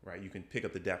away, right? You can pick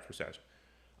up the depth perception.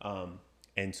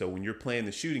 And so when you're playing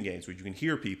the shooting games where you can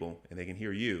hear people and they can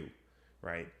hear you,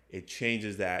 right? It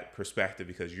changes that perspective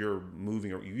because you're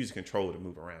moving, or you use a controller to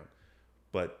move around.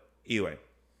 But anyway,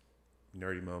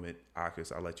 nerdy moment,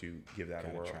 Oculus. I'll let you give that a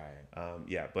whirl. Try it.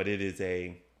 Yeah, but it is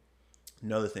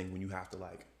another thing when you have to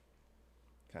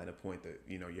kind of point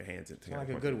your hands into. It's like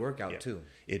a good workout too.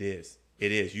 It is.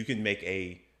 You can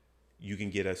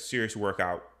get a serious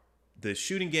workout. The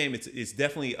shooting game, it's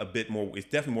definitely a bit more. It's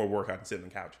definitely more workout than sitting on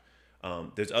the couch.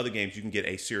 There's other games you can get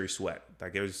a serious sweat.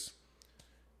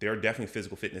 There are definitely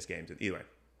physical fitness games. Anyway,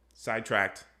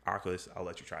 sidetracked. Oculus. I'll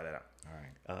let you try that out.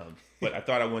 All right. But I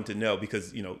thought I wanted to know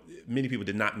because many people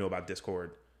did not know about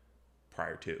Discord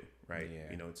prior to, right?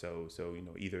 Yeah. So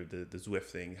either the Zwift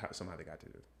thing, somehow they got to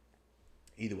do it.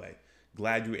 Either way,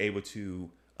 glad you were able to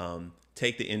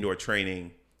take the indoor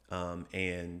training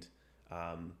and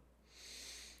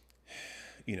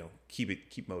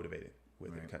keep motivated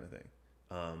with it, kind of thing.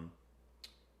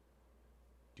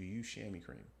 Do you use chamois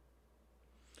cream?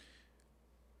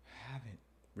 Haven't.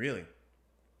 Really?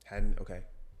 Hadn't? Okay.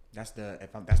 That's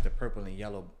the purple and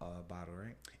yellow bottle,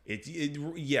 right? But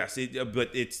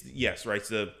it's right. It's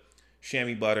the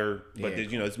chamois butter, but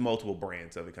Yeah, there's multiple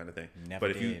brands of it, kind of thing. Never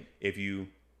but did. if you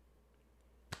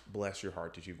bless your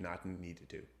heart that you've not needed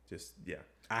to, just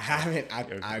I haven't. I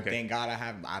Okay. thank God I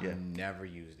haven't. I've never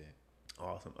used it.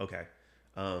 Awesome. Okay.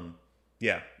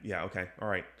 Yeah. Okay. All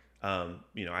right.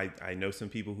 I know some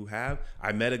people who have.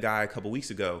 I met a guy a couple weeks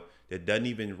ago that doesn't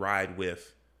even ride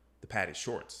with the padded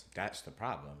shorts. That's the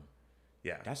problem.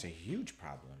 Yeah. That's a huge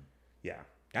problem. Yeah.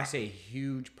 That's a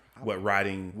huge problem. What,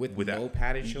 riding with without no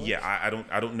padded shorts? Yeah,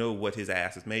 I don't know what his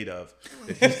ass is made of.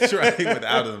 That he's riding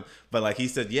without them. But he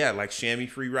said, chamois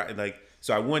free ride.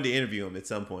 So I wanted to interview him at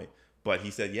some point. But he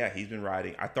said, he's been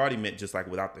riding. I thought he meant just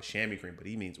without the chamois cream, but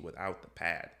he means without the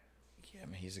pad. Yeah,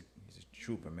 man, he's a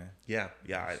trooper, man. Yeah.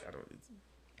 I don't.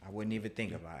 I wouldn't even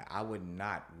think about it. I would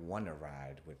not want to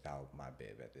ride without my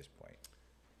bib at this point.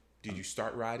 Did you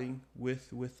start riding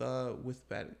with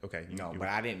pad? Okay. But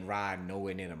I didn't ride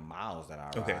nowhere near the miles that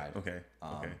I ride. Okay.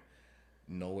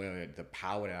 Nowhere the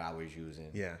power that I was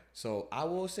using. Yeah. So I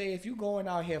will say, if you're going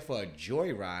out here for a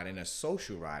joyride and a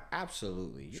social ride,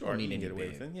 absolutely, you don't need any get away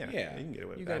bib. with it. Yeah, you can get away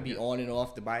with You're that. gonna be on and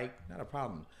off the bike, not a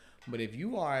problem. But if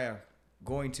you are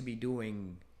going to be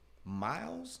doing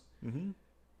miles,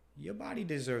 your body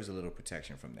deserves a little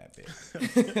protection from that bib.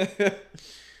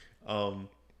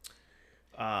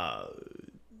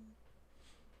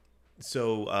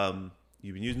 So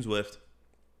you've been using Zwift,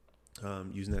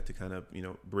 using that to kind of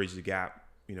bridge the gap,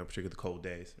 particularly the cold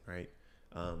days, right?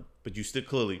 But you still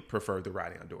clearly prefer the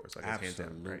riding outdoors, Absolutely. hands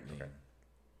down, right?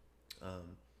 Okay.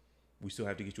 We still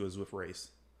have to get you a Zwift race.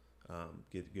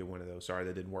 Get one of those. Sorry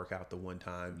that didn't work out the one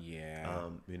time. Yeah.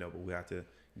 But we have to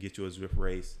get you a Zwift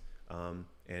race. And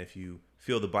if you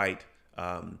feel the bite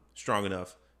strong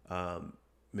enough,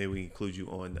 maybe we include you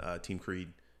on Team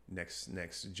Creed next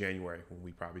January when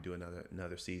we probably do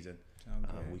another season.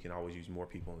 We can always use more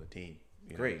people on the team.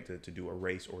 Great. To do a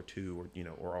race or two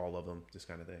or all of them, this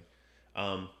kind of thing.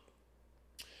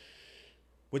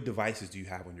 What devices do you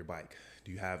have on your bike?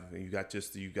 You got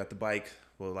the bike?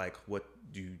 Well, what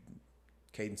do you,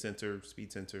 cadence sensor,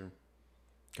 speed sensor,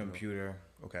 Computer.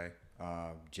 Okay.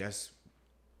 Just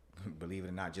believe it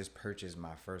or not, just purchased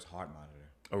my first heart monitor.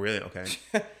 Oh, really? Okay.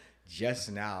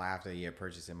 Just now, after a year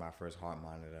purchasing my first heart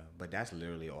monitor, but that's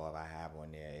literally all I have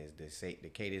on there is the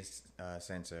cadence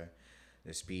sensor,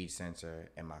 the speed sensor,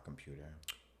 and my computer.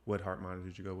 What heart monitor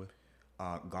did you go with?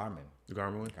 Garmin. The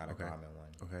Garmin one? Got a Garmin one.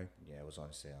 Okay. Yeah, it was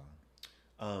on sale.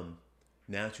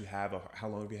 Now that you have how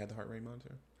long have you had the heart rate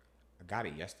monitor? I got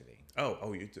it yesterday.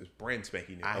 Oh, it's brand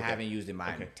spanking new. I haven't used it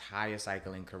my entire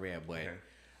cycling career, but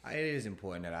it is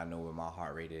important that I know what my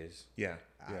heart rate is. Yeah.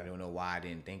 I don't know why I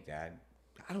didn't think that.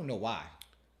 I don't know why.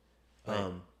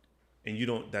 And you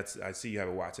don't. That's I see you have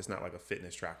a watch. It's not like a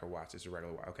fitness tracker watch. It's a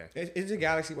regular watch. Okay. It's a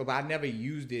Galaxy, but I never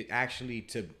used it actually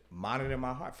to monitor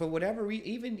my heart for whatever reason.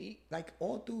 Even like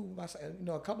all through my,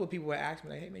 a couple of people would ask me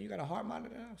like, "Hey man, you got a heart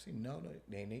monitor?" I say, "No,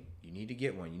 they you need to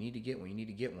get one. You need to get one. You need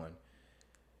to get one."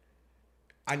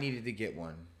 I needed to get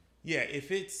one. Yeah, if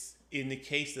it's in the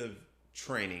case of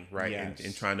training, right, Yes.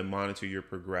 and trying to monitor your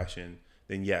progression,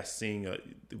 then yes,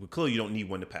 clearly you don't need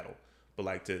one to pedal. But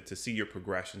like to see your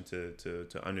progression, to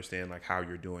understand like how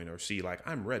you're doing, or see like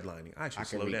I'm redlining, I should I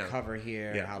can slow down. recover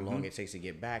here. Yeah, How long it takes to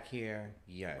get back here.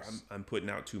 Yes. I'm putting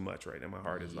out too much right now. My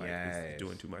heart is like Yes. it's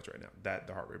doing too much right now. That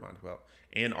the heart rate monitor well,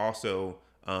 and also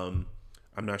I'm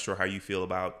not sure how you feel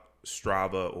about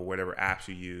Strava or whatever apps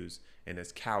you use, and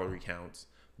its calorie counts,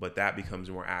 but that becomes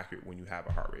more accurate when you have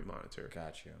a heart rate monitor.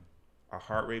 Got you. A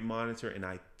heart rate monitor, and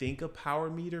I think a power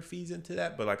meter feeds into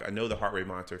that, but like I know the heart rate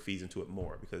monitor feeds into it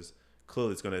more because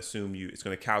clearly it's going to assume it's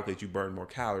going to calculate you burn more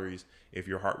calories if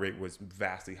your heart rate was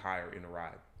vastly higher in a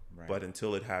ride. Right. But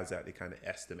until it has that, it kind of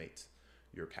estimates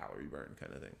your calorie burn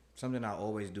kind of thing. Something I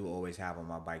always have on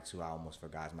my bike too. I almost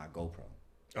forgot is my GoPro.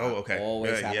 Oh, okay. I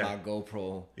always Good, have yeah. my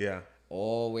GoPro. Yeah.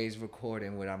 Always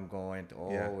recording what I'm going.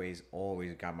 Always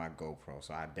got my GoPro.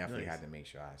 So I definitely had to make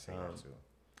sure I say that too.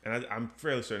 And I'm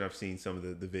fairly certain I've seen some of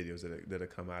the videos that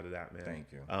have come out of that, man.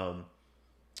 Thank you.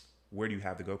 Where do you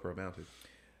have the GoPro mounted?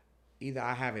 Either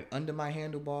I have it under my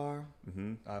handlebar.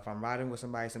 Mm-hmm. If I'm riding with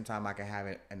somebody, sometimes I can have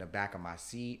it in the back of my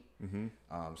seat. Mm-hmm.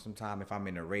 Sometimes if I'm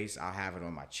in a race, I'll have it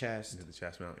on my chest. The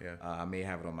chest mount, yeah. I may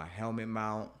have it on my helmet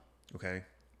mount. Okay.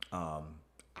 I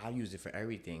use it for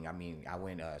everything. I mean, I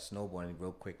went snowboarding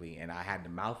real quickly, and I had the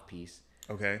mouthpiece.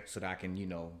 Okay. So that I can,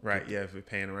 Right, yeah, if you're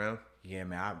paying around. Yeah,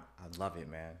 man, I love it,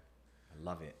 man. I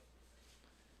love it.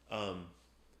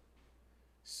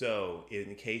 So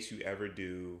in case you ever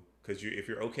do, because if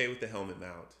you're okay with the helmet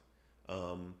mount,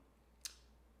 and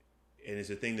it's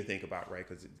a thing to think about, right?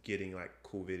 Because it's getting like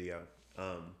cool video.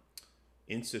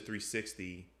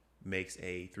 Insta360 makes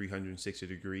a 360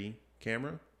 degree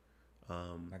camera.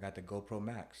 I got the GoPro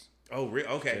Max. Oh, really?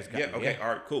 Okay. Okay. All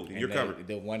right. Cool. You're covered.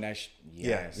 The one that,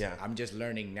 yes. Yeah. I'm just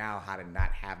learning now how to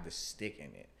not have the stick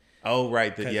in it. Oh,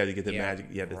 right. To get the magic.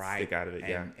 Yeah, the right. stick out of it.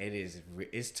 Yeah. And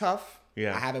it's tough.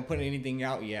 Yeah. I haven't put anything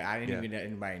out yet. I didn't even let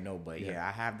anybody know, but yeah,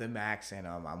 I have the Max, and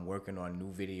I'm working on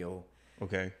new video.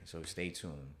 Okay. So stay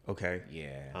tuned. Okay.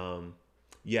 Yeah.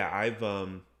 Yeah. I've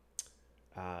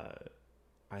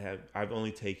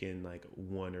only taken like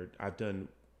I've done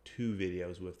 2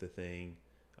 videos with the thing,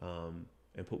 and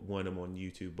put one of them on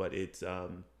YouTube, but it's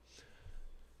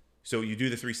so you do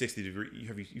the 360 degree.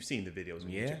 You've seen the videos on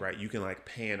YouTube, right? You can like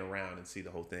pan around and see the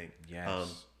whole thing.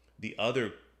 Yes. The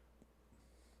other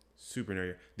super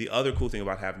nerdy. The other cool thing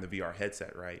about having the VR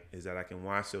headset, right, is that I can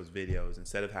watch those videos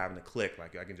instead of having to click.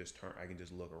 Like I can just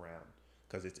look around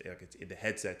because it's the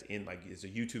headset's in like it's a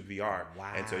YouTube VR,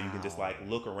 wow. And so you can just like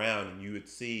look around and you would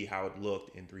see how it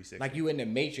looked in 360. Like you in the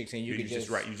Matrix, and you could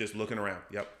just right. You're just looking around.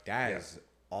 Yep. That is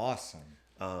awesome.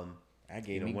 That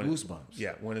gave me goosebumps.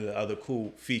 Yeah, one of the other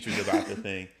cool features about the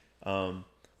thing.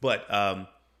 But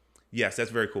yes,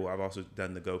 that's very cool. I've also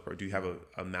done the GoPro. Do you have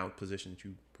a mount position that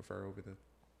you prefer over the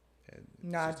head?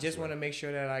 Nah, I just want to make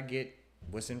sure that I get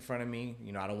what's in front of me.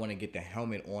 I don't want to get the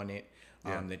helmet on it.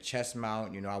 The chest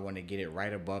mount, I want to get it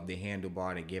right above the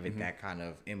handlebar to give it that kind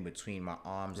of in between my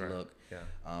arms look. Yeah.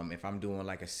 If I'm doing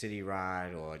like a city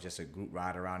ride or just a group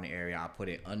ride around the area, I'll put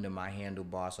it under my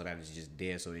handlebar so that it's just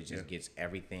there, so it just gets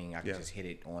everything. I can just hit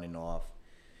it on and off.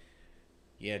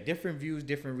 Yeah, different views,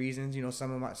 different reasons.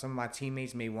 Some of my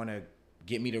teammates may want to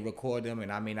get me to record them,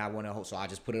 and I may not want to. So I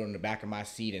just put it on the back of my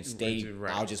seat and stay.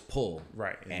 Right. I'll just pull.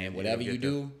 Right. And whatever you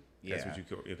do, that's what you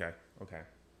do. Okay.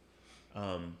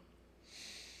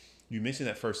 You mentioned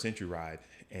that First Century ride,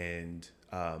 and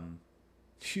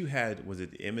you had, was it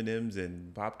M&Ms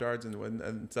and Pop-Tarts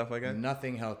and stuff like that?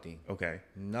 Nothing healthy. Okay.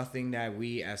 Nothing that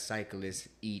we as cyclists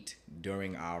eat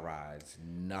during our rides.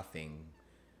 Nothing.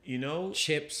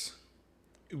 Chips.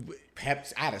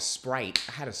 Peps. I had a Sprite.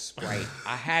 I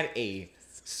had a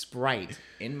Sprite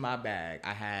in my bag.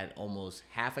 I had almost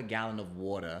half a gallon of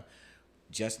water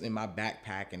just in my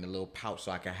backpack in a little pouch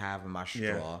so I could have in my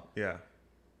straw. Yeah.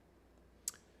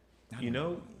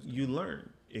 You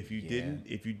learn. If you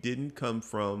didn't come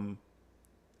from,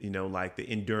 like the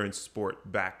endurance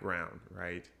sport background,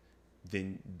 right?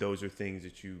 Then those are things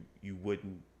that you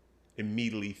wouldn't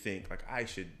immediately think like I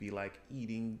should be like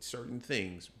eating certain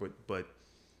things, but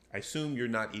I assume you're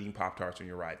not eating Pop-Tarts on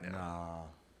your ride now.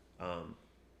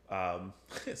 Nah.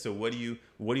 So what do you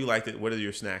like what are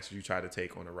your snacks that you try to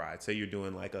take on a ride? Say you're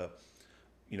doing like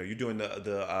you're doing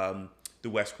the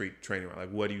West Creek training ride.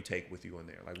 Like what do you take with you in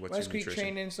there? Like what's West your Creek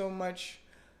nutrition? training so much.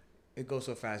 It goes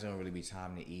so fast, it don't really be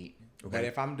time to eat. Okay. But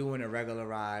if I'm doing a regular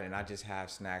ride and I just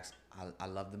have snacks, I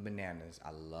love the bananas.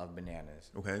 I love bananas.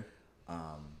 Okay.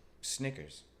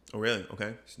 Snickers. Oh, really?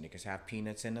 Okay. Snickers have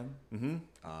peanuts in them. Mm-hmm.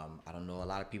 I don't know. A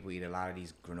lot of people eat a lot of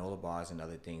these granola bars and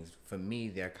other things. For me,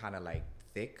 they're kind of like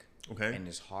thick. Okay. And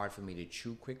it's hard for me to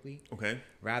chew quickly. Okay.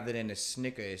 Rather than a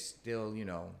Snicker, it's still, you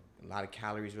know, a lot of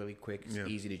calories really quick. It's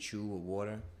easy to chew with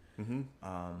water. Mm-hmm.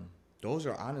 Those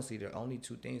are honestly the only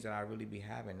two things that I really be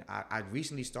having. I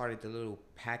recently started the little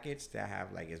packets that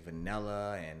have like it's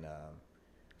vanilla and I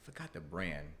forgot the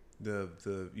brand. The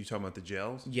you talking about the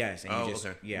gels? Yes, and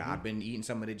okay. I've been eating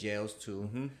some of the gels too.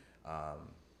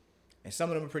 And some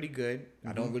of them are pretty good.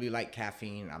 I don't really like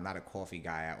caffeine. I'm not a coffee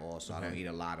guy at all, so I don't eat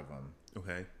a lot of them.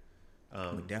 Okay.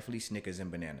 But definitely Snickers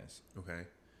and bananas. Okay.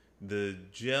 The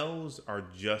gels are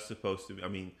just supposed to be, I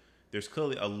mean, there's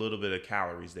clearly a little bit of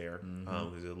calories there.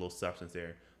 There's a little substance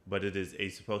there. But it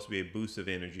is supposed to be a boost of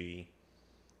energy.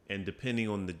 And depending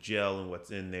on the gel and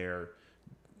what's in there,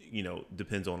 you know,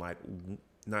 depends on like,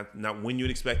 not when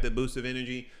you'd expect the boost of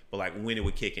energy, but like when it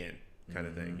would kick in kind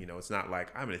of thing. You know, it's not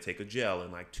like I'm going to take a gel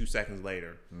and like 2 seconds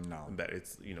later. No. But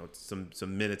it's, you know, it's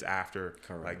some minutes after.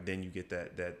 Correct. Like then you get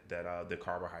that the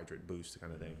carbohydrate boost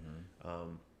kind of thing.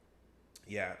 And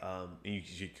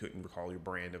you couldn't recall your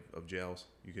brand of gels.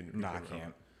 You can. No, I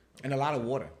can't. And a lot of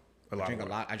water. I drink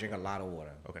a lot of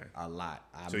water. Okay. A lot.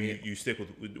 So you stick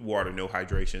with water, no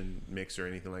hydration mix or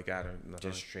anything like that, or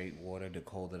nothing? Just straight water. The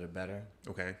colder, the better.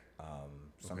 Okay.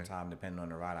 Sometime, depending on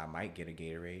the ride, I might get a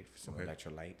Gatorade for some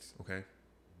electrolytes. Okay.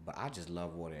 But I just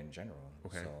love water in general.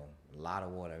 Okay. So a lot of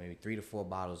water, maybe 3 to 4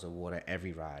 bottles of water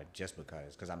every ride, just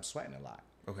because I'm sweating a lot.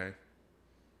 Okay.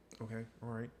 Okay. All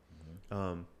right.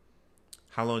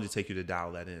 How long did it take you to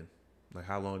dial that in? Like,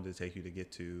 how long did it take you to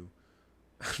get to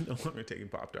I'm no longer taking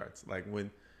Pop-Tarts? Like,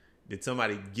 when did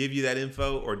somebody give you that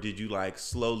info, or did you like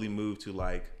slowly move to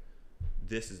like,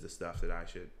 this is the stuff that I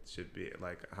should be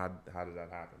like? How did that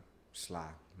happen? Sly,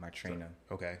 my trainer.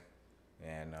 So, okay.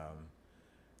 And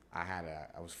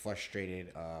I was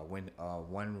frustrated when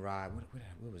one ride.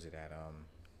 What was it at?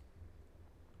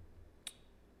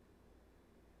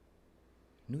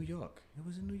 New York. It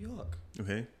was in New York.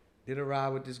 Okay. Did a ride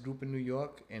with this group in New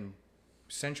York in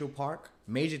Central Park.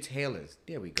 Major Taylor's.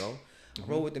 There we go. I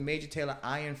rode with the Major Taylor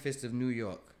Iron Fist of New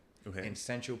York. Okay. In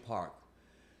Central Park.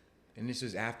 And this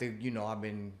was after, you know, I've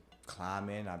been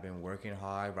climbing, I've been working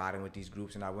hard, riding with these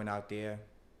groups, and I went out there,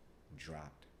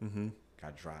 dropped.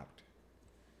 Got dropped.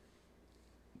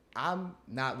 I'm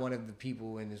not one of the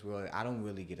people in this world, I don't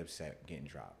really get upset getting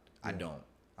dropped. Yeah. I don't.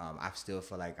 I still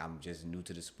feel like I'm just new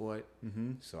to the sport,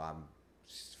 so I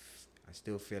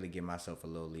still feel to give myself a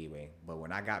little leeway. But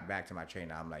when I got back to my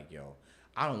trainer, I'm like, yo,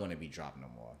 I don't want to be dropped no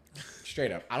more.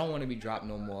 Straight up, I don't want to be dropped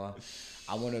no more.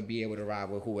 I want to be able to ride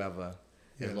with whoever,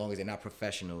 as long as they're not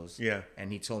professionals. Yeah.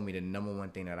 And he told me the number one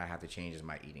thing that I have to change is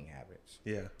my eating habits.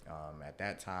 Yeah. At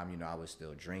that time, you know, I was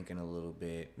still drinking a little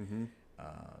bit.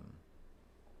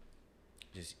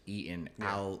 Just eating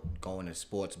out, going to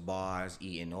sports bars,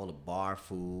 eating all the bar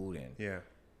food, and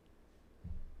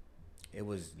it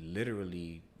was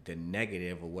literally the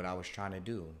negative of what I was trying to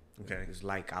do. Okay. It's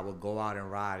like I would go out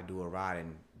and do a ride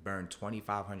and burn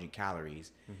 2,500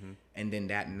 calories, and then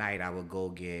that night I would go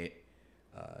get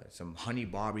some honey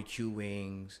barbecue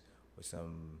wings with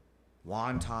some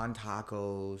wonton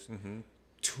tacos,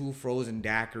 2 frozen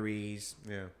daiquiris,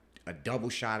 a double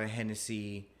shot of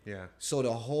Hennessy. Yeah. So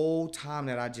the whole time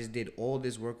that I just did all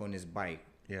this work on this bike,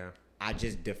 I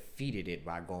just defeated it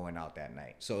by going out that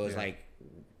night. So it's like,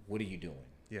 what are you doing?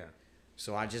 Yeah.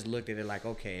 So I just looked at it like,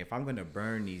 okay, if I'm gonna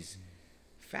burn these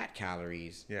fat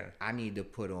calories, I need to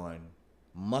put on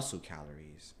muscle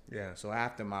calories. Yeah. So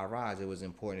after my rides, it was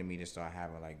important to me to start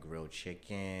having like grilled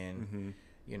chicken,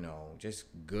 you know, just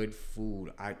good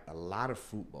food. A lot of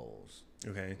fruit bowls.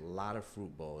 Okay. A lot of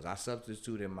fruit bowls. I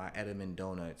substituted my Edelman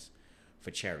donuts for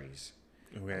cherries.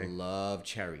 Okay. I love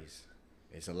cherries.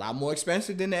 It's a lot more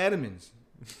expensive than the Edelmans.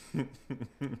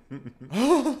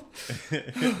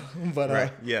 But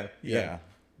right. Yeah.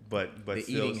 But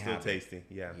still tasty.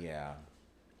 Yeah. Yeah.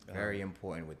 Very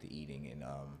important with the eating and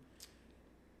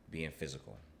being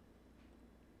physical.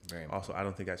 Very important. Also, I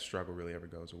don't think that struggle really ever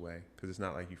goes away, because it's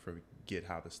not like you forget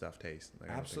how the stuff tastes.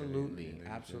 Like, absolutely.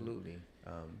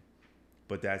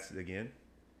 But that's, again,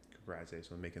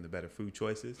 congratulations on making the better food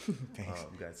choices.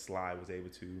 That Sly was able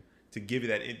to give you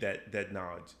that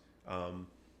knowledge.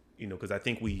 You know, because I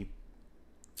think we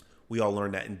all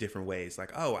learn that in different ways.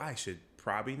 Like, oh, I should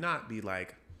probably not be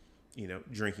like, you know,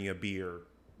 drinking a beer.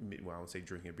 Well, I don't say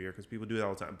drinking a beer because people do that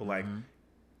all the time. But like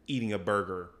eating a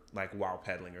burger like while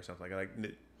pedaling or something like that.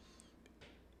 Like,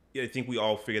 I think we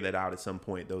all figure that out at some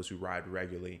point, those who ride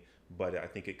regularly, but I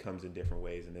think it comes in different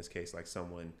ways. In this case, like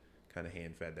someone kind of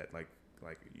hand fed that, like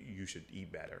you should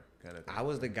eat better kind of thing. I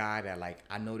was the guy that, like,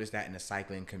 I noticed that in the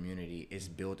cycling community, it's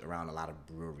built around a lot of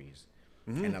breweries.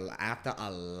 And after a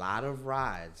lot of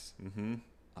rides,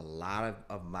 a lot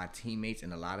of my teammates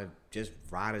and a lot of just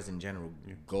riders in general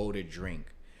go to drink.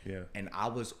 Yeah. And I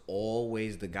was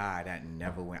always the guy that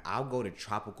never went. I'll go to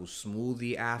tropical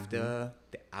smoothie after.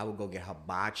 I would go get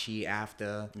hibachi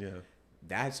after. Yeah.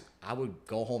 I would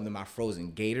go home to my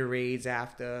frozen Gatorades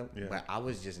after. Yeah. But I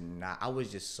was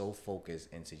just so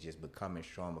focused into just becoming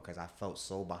strong because I felt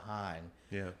so behind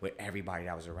with everybody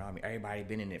that was around me. Everybody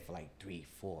been in it for like 3,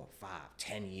 4, 5,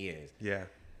 10 years. Yeah.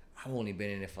 I've only been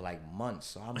in it for like months.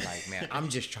 So I'm like, man, I'm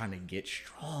just trying to get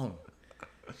strong.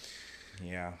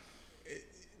 Yeah.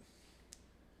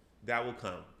 That will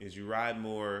come as you ride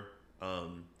more.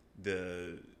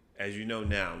 As you know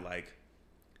now, like,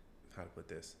 how to put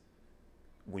this,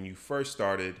 when you first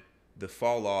started, the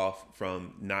fall off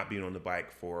from not being on the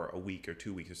bike for a week or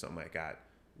 2 weeks or something like that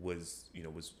was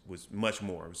much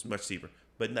more. It was much steeper.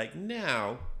 But like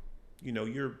now,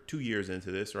 you're 2 years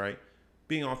into this, right?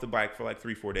 Being off the bike for like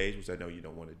 3-4 days, which I know you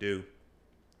don't want to do.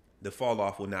 The fall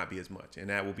off will not be as much,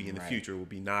 and that will be in the future. It will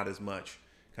be not as much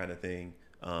kind of thing.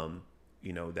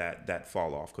 That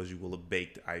fall off, because you will have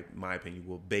baked, my opinion, you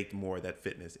will bake more of that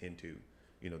fitness into,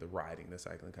 the riding, the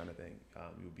cycling kind of thing.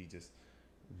 You'll be just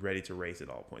ready to race at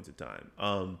all points of time.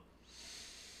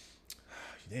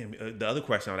 The other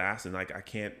question I would ask, and like I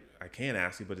can't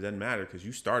ask you, but it doesn't matter because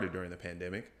you started during the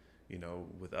pandemic,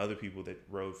 with other people that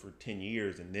rode for 10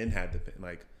 years and then had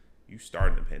you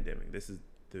started in the pandemic. This is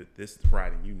the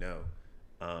riding, you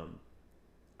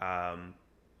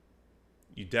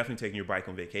definitely taking your bike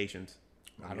on vacations.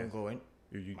 I don't go in.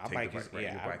 You my take bike your is bike,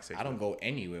 your bike I don't go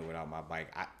anywhere without my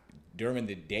bike. During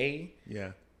the day,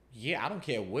 yeah, I don't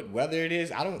care what weather it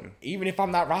is. I don't even if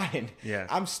I'm not riding. Yeah,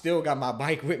 I'm still got my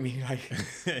bike with me. Like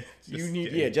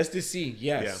just to see.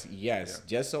 Yes. Yeah.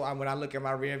 Just so when I look at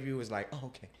my rear view, it's like, oh,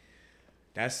 okay.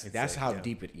 That's how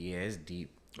deep it. Yeah, it's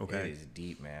deep. Okay, it is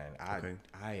deep, man. I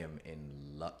am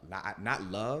in love.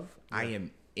 Not love. Yeah. I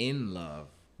am in love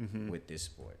with this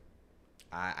sport.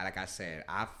 Like I said,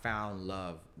 I found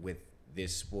love with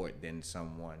this sport than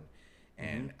someone,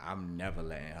 and I'm never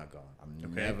letting her go. I'm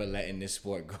never letting this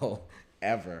sport go,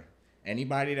 ever.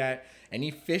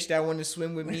 Any fish that want to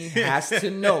swim with me has to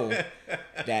know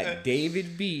that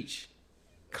David Beach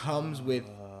comes with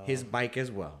his bike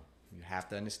as well. You have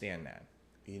to understand that.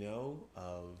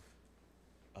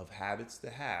 Of habits to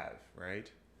have, right?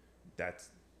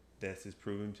 This is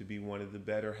proven to be one of the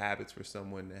better habits for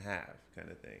someone to have,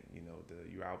 kind of thing.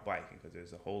 You're out biking, because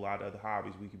there's a whole lot of other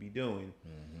hobbies we could be doing,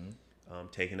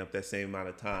 taking up that same amount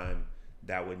of time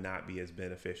that would not be as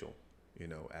beneficial,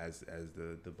 as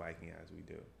the biking as we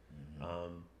do.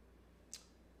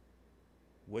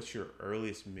 What's your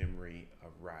earliest memory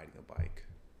of riding a bike?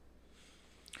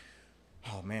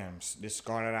 Oh man, this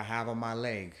scar that I have on my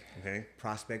leg. Okay.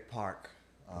 Prospect Park.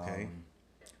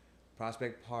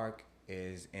 Prospect Park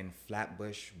is in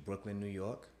Flatbush, Brooklyn, New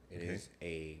York. It is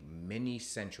a mini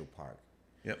Central Park.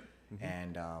 Yep.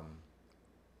 And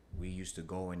we used to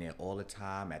go in there all the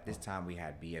time. At this time, we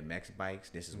had BMX bikes.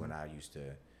 This is when I used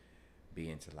to be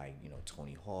into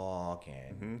Tony Hawk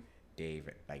and Dave,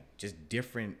 like just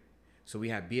different. So we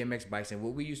had BMX bikes, and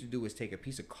what we used to do was take a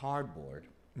piece of cardboard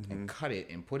and cut it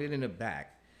and put it in the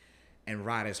back and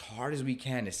ride as hard as we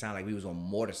can to sound like we was on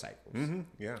motorcycles.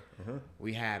 Yeah.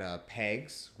 We had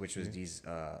pegs, which was these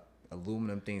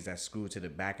aluminum things that screw to the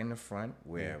back and the front,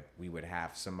 where we would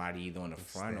have somebody either on the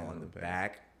front or on the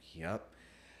back. Yep.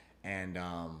 And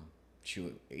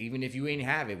even if you ain't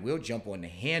have it, we'll jump on the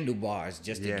handlebars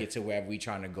just to get to wherever we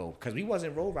trying to go. Because we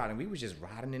wasn't road riding. We was just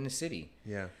riding in the city.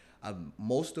 Yeah.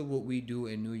 Most of what we do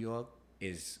in New York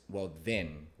was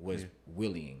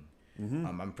wheeling.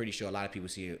 I'm pretty sure a lot of people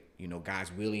see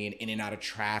guys wheeling in and out of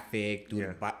traffic through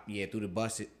the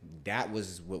bus. That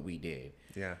was what we did.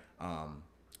 Yeah.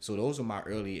 So those were my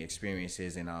early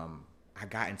experiences, and I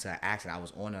got into an accident. I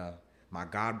was on my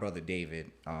god brother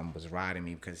David was riding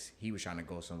me because he was trying to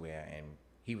go somewhere, and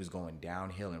he was going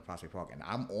downhill in Prospect Park, and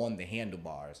I'm on the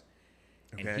handlebars,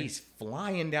 and he's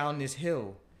flying down this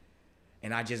hill,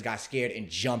 and I just got scared and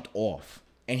jumped off.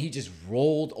 And he just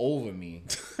rolled over me.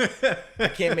 I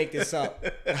can't make this up.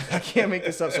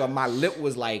 So my lip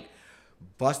was like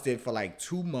busted for like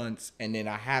 2 months. And then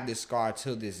I have this scar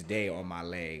till this day on my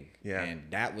leg. Yeah. And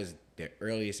that was the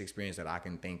earliest experience that I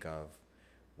can think of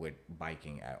with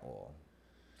biking at all.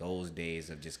 Those days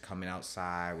of just coming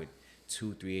outside with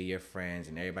 2-3 of your friends,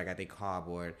 and everybody got their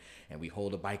cardboard, and we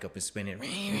hold the bike up and spin it.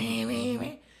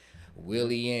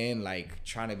 wheeling, like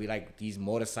trying to be like these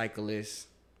motorcyclists.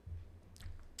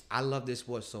 I love this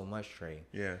sport so much, Trey.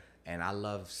 Yeah. And I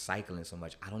love cycling so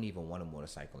much. I don't even want a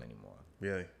motorcycle anymore.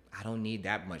 Really? I don't need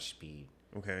that much speed.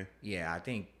 Okay. Yeah, I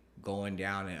think going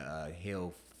down a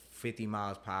hill 50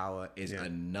 miles per hour is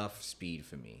enough speed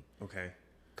for me. Okay.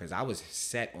 Because I was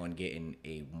set on getting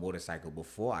a motorcycle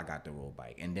before I got the road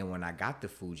bike. And then when I got the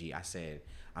Fuji, I said,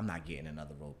 I'm not getting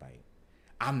another road bike.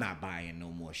 I'm not buying no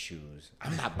more shoes.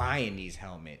 I'm not buying these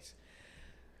helmets.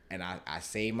 And I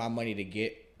saved my money to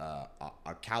get a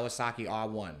Kawasaki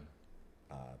R1.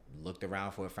 Looked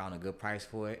around for it, found a good price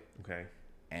for it. Okay.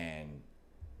 And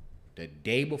the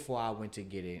day before I went to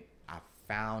get it, I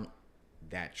found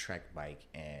that Trek bike,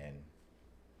 and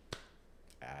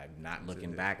I'm not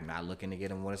looking back. I'm not looking to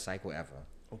get a motorcycle ever.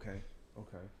 Okay.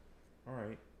 Okay. All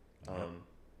right.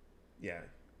 Yeah.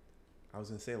 I was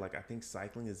gonna say, like, I think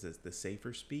cycling is the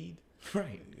safer speed.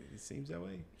 Right. It seems that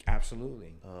way.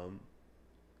 Absolutely.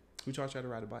 Who taught you how to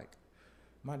ride a bike?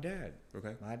 My dad.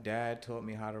 Okay. My dad taught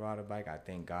me how to ride a bike. I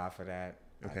thank God for that.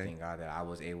 Okay. I thank God that I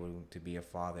was able to be a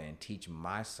father and teach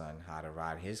my son how to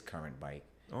ride his current bike.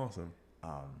 Awesome.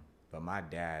 But my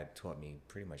dad taught me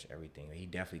pretty much everything. He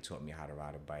definitely taught me how to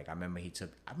ride a bike. I remember he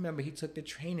took the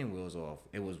training wheels off.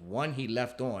 It was one he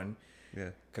left on. Yeah.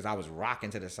 Because I was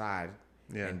rocking to the side.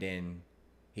 Yeah. And then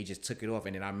he just took it off.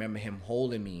 And then I remember him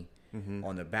holding me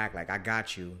on the back like, I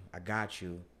got you. I got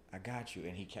you. I got you.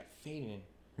 And he kept fading.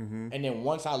 And then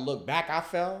once I looked back, I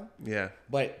fell. Yeah.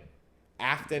 But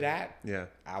after that, yeah,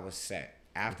 I was set.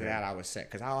 After that, I was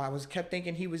set. Because I was kept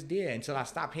thinking he was there until I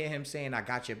stopped hearing him saying, I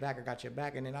got your back, I got your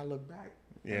back. And then I looked back.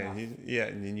 Yeah,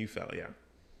 and then you fell, yeah.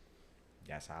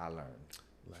 That's how I learned.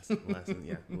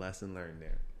 Lesson learned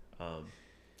there. How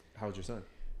old's your son?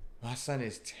 My son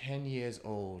is 10 years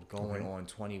old, going on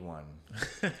 21.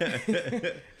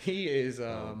 He is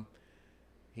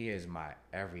my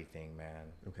everything,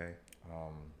 man. Okay.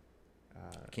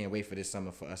 Can't wait for this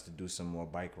summer for us to do some more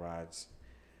bike rides.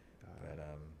 But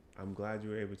I'm glad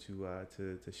you were able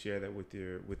to share that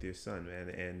with your son, man.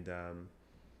 And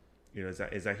you know,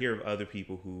 as I hear of other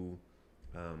people who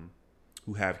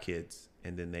have kids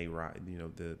and then they ride, you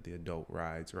know, the adult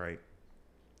rides, right?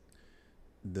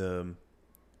 The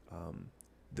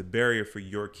barrier for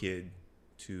your kid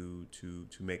to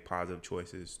make positive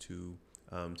choices, to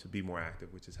be more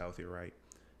active, which is healthier, right,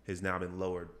 has now been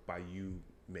lowered by you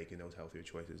making those healthier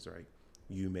choices, right?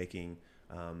 You making,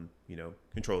 you know,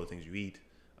 control the things you eat,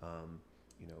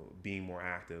 you know, being more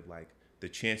active. Like, the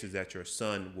chances that your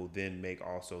son will then make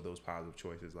also those positive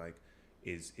choices, like,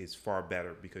 is far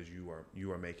better because you are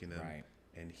making them, right.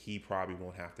 And he probably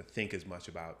won't have to think as much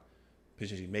about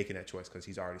potentially making that choice because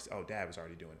he's already, dad was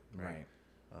already doing it, right?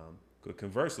 Good.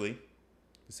 Conversely,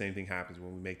 the same thing happens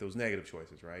when we make those negative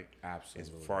choices, right?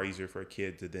 Absolutely. It's far easier for a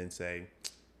kid to then say,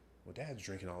 well, dad's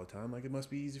drinking all the time, like, it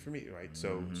must be easy for me, right?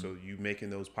 So you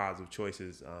making those positive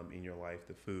choices in your life,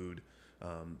 the food,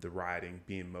 the riding,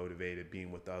 being motivated,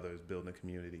 being with others, building a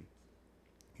community,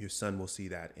 your son will see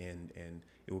that, and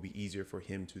it will be easier for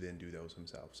him to then do those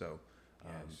himself. So,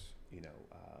 you know,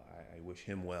 I wish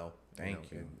him well.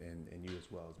 Thank you. And you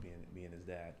as well as being his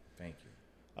dad. Thank you.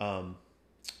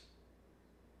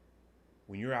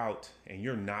 When you're out and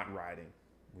you're not riding,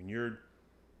 when you're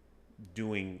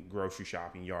doing grocery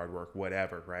shopping, yard work,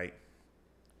 whatever, right?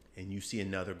 And you see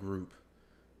another group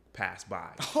pass by,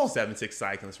 7-6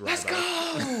 cyclists ride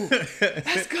by.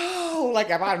 Let's go. Like,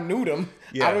 if I knew them,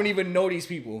 I don't even know these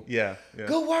people. Yeah.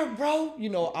 Good work, bro. You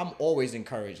know, I'm always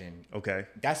encouraging. Okay.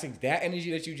 That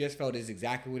energy that you just felt is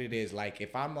exactly what it is. Like,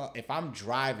 if I'm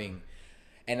driving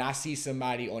and I see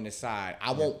somebody on the side,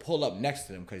 I won't pull up next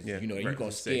to them because you know you're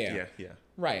gonna scare. Yeah.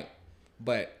 Right.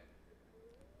 But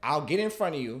I'll get in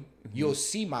front of you. You'll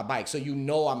see my bike, so you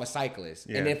know I'm a cyclist.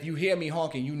 Yeah. And if you hear me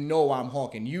honking, you know I'm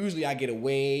honking. Usually I get a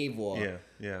wave or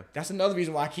yeah. That's another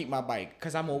reason why I keep my bike,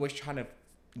 because I'm always trying to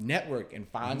network and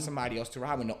find somebody else to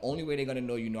ride. When the only way they're gonna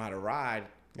know you know how to ride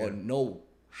or know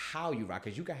how you ride,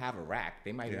 because you can have a rack.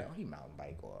 They might be like, oh, he mountain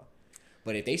bike,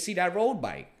 but if they see that road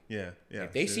bike,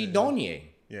 if they see Donier,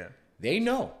 they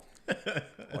know.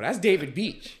 Oh, that's David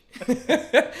Beach.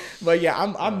 But yeah,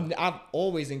 I'm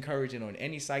always encouraging on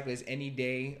any cyclist any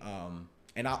day,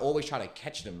 and I always try to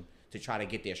catch them to try to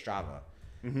get their Strava.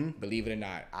 Believe it or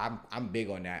not, I'm big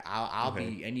on that. I'll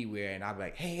be anywhere and I'll be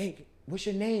like, hey, what's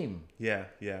your name? Yeah.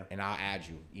 And I'll add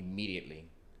you immediately.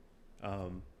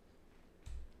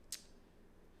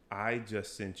 I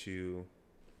just sent you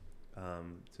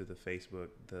to the Facebook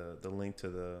the link to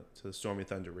the Stormy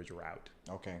Thunder Ridge route.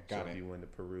 Okay, got it. If you want to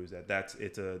peruse that,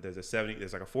 there's a 70,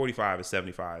 there's like a 45, a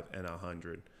 75, and a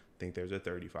 100. I think there's a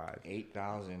 35.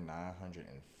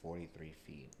 8,943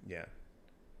 feet. Yeah,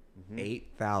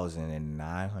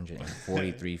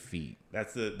 8,943 feet.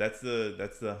 That's the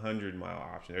 100-mile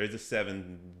option. There is a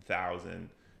 7,000,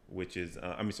 which is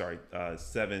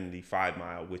 75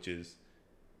 mile, which is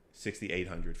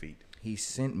 6,800 feet. He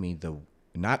sent me the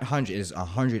not 100 is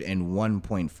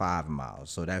 101.5 miles.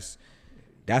 So that's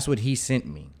what he sent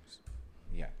me.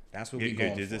 Yeah, that's what we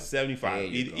going for. It's a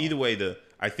 75. Either way,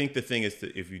 I think the thing is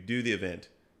if you do the event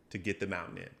to get the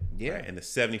mountain in, yeah, right? And the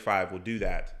 75 will do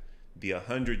that. The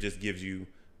 100 just gives you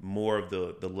more of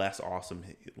the less awesome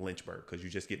Lynchburg because you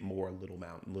just get more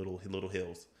little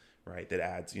hills, right? That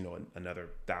adds another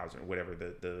 1,000 or whatever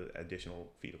the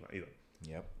additional feet of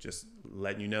Yep. Just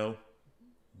letting you know,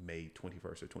 May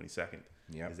 21st or 22nd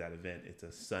Yep. is that event. It's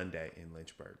a Sunday in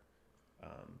Lynchburg.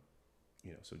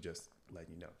 So just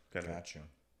letting you know. Gotcha.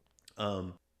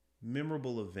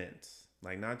 Memorable events,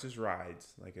 like not just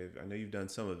rides. Like I know you've done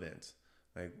some events.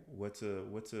 Like what's a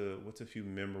few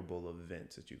memorable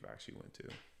events that you've actually went to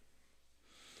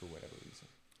for whatever reason?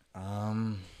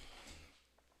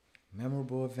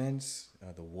 Memorable events,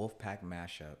 the Wolfpack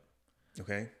mashup.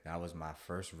 Okay. That was my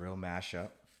first real mashup.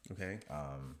 Okay.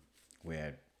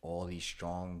 Where all these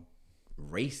strong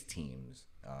race teams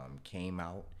came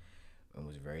out and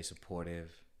was very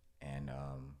supportive, and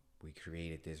we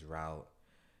created this route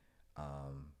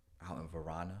out in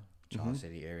Varana, Charles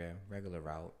City area, regular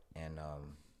route, and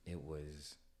it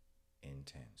was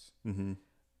intense. Mm-hmm.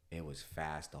 It was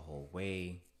fast the whole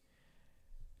way.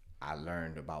 I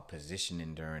learned about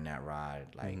positioning during that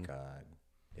ride. Like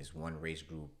this one race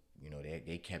group,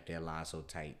 they kept their line so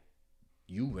tight.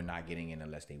 You were not getting in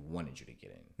unless they wanted you to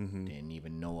get in. Mm-hmm. Didn't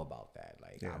even know about that.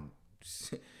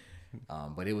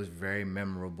 But it was very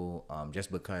memorable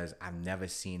just because I've never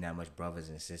seen that much brothers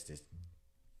and sisters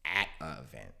at an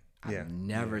event. I've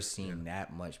never seen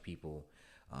that much people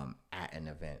at an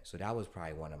event. So that was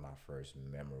probably one of my first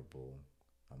memorable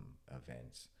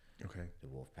events. Okay. The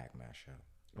Wolfpack mashup.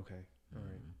 Okay. All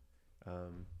right.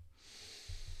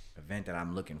 Event that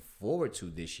I'm looking forward to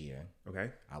this year.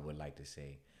 Okay. I would like to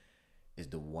say is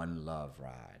the One Love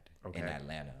ride in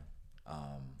Atlanta.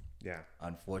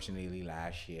 Unfortunately,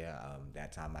 last year,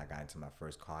 that time I got into my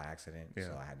first car accident,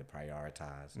 so I had to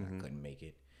prioritize. And I couldn't make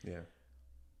it. Yeah.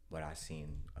 But I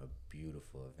seen a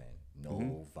beautiful event.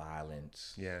 No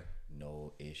violence. Yeah.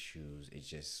 No issues. It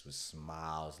just was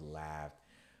smiles, laugh,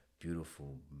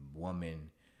 beautiful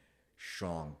woman,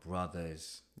 strong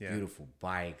brothers, beautiful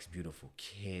bikes, beautiful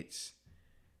kids.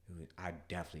 I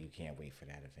definitely can't wait for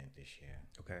that event this year.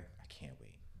 Okay. I can't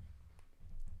wait.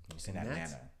 It's in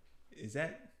Atlanta. Is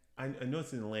that... I know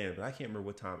it's in Atlanta, but I can't remember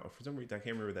what time. For some reason, I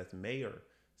can't remember if that's May or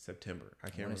September. I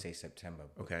want to say September.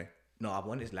 Okay. No,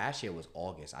 last year was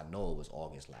August. I know it was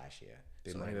August last year.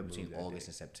 Somewhere between August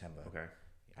and September. Okay.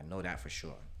 I know that for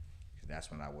sure.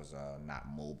 That's when I was not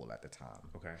mobile at the time.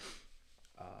 Okay.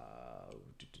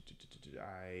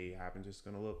 I happen just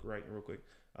gonna look right real quick.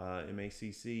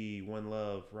 MACC One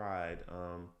Love ride.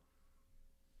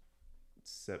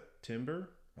 September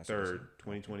 3rd,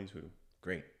 2022.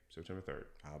 Great. September 3rd.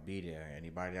 I'll be there.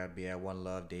 Anybody that'll be at One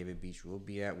Love, David Beach will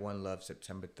be at One Love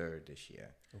September 3rd this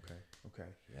year. Okay.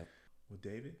 Yep. Well,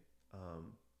 David, I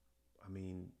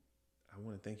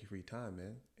want to thank you for your time,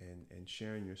 man, and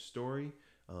sharing your story.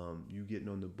 You getting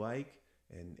on the bike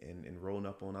and rolling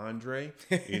up on Andre,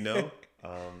 Yad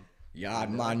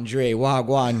Mandre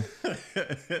Wagwan.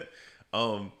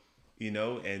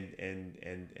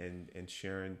 And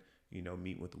sharing,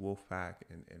 meeting with the Wolfpack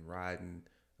and riding,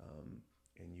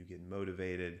 and you getting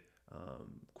motivated,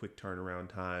 quick turnaround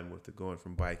time with the going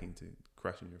from biking to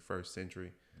crushing your first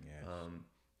century. Yes.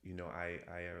 I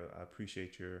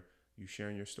appreciate you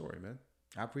sharing your story, man.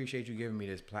 I appreciate you giving me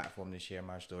this platform to share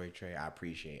my story, Trey. I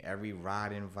appreciate every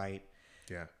ride invite.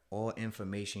 Yeah. All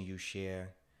information you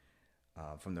share.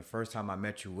 From the first time I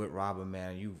met you with Robert,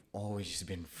 man, you've always just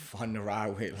been fun to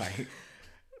ride with. Like,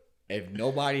 if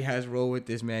nobody has rolled with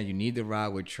this, man, you need to ride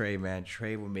with Trey, man.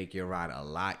 Trey will make your ride a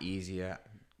lot easier.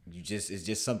 It's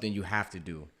just something you have to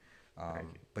do.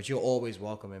 But you're always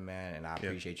welcome, man, and I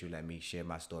appreciate you letting me share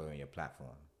my story on your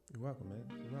platform. You're welcome, man.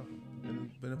 You're welcome.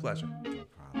 It's been a pleasure. No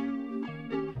problem.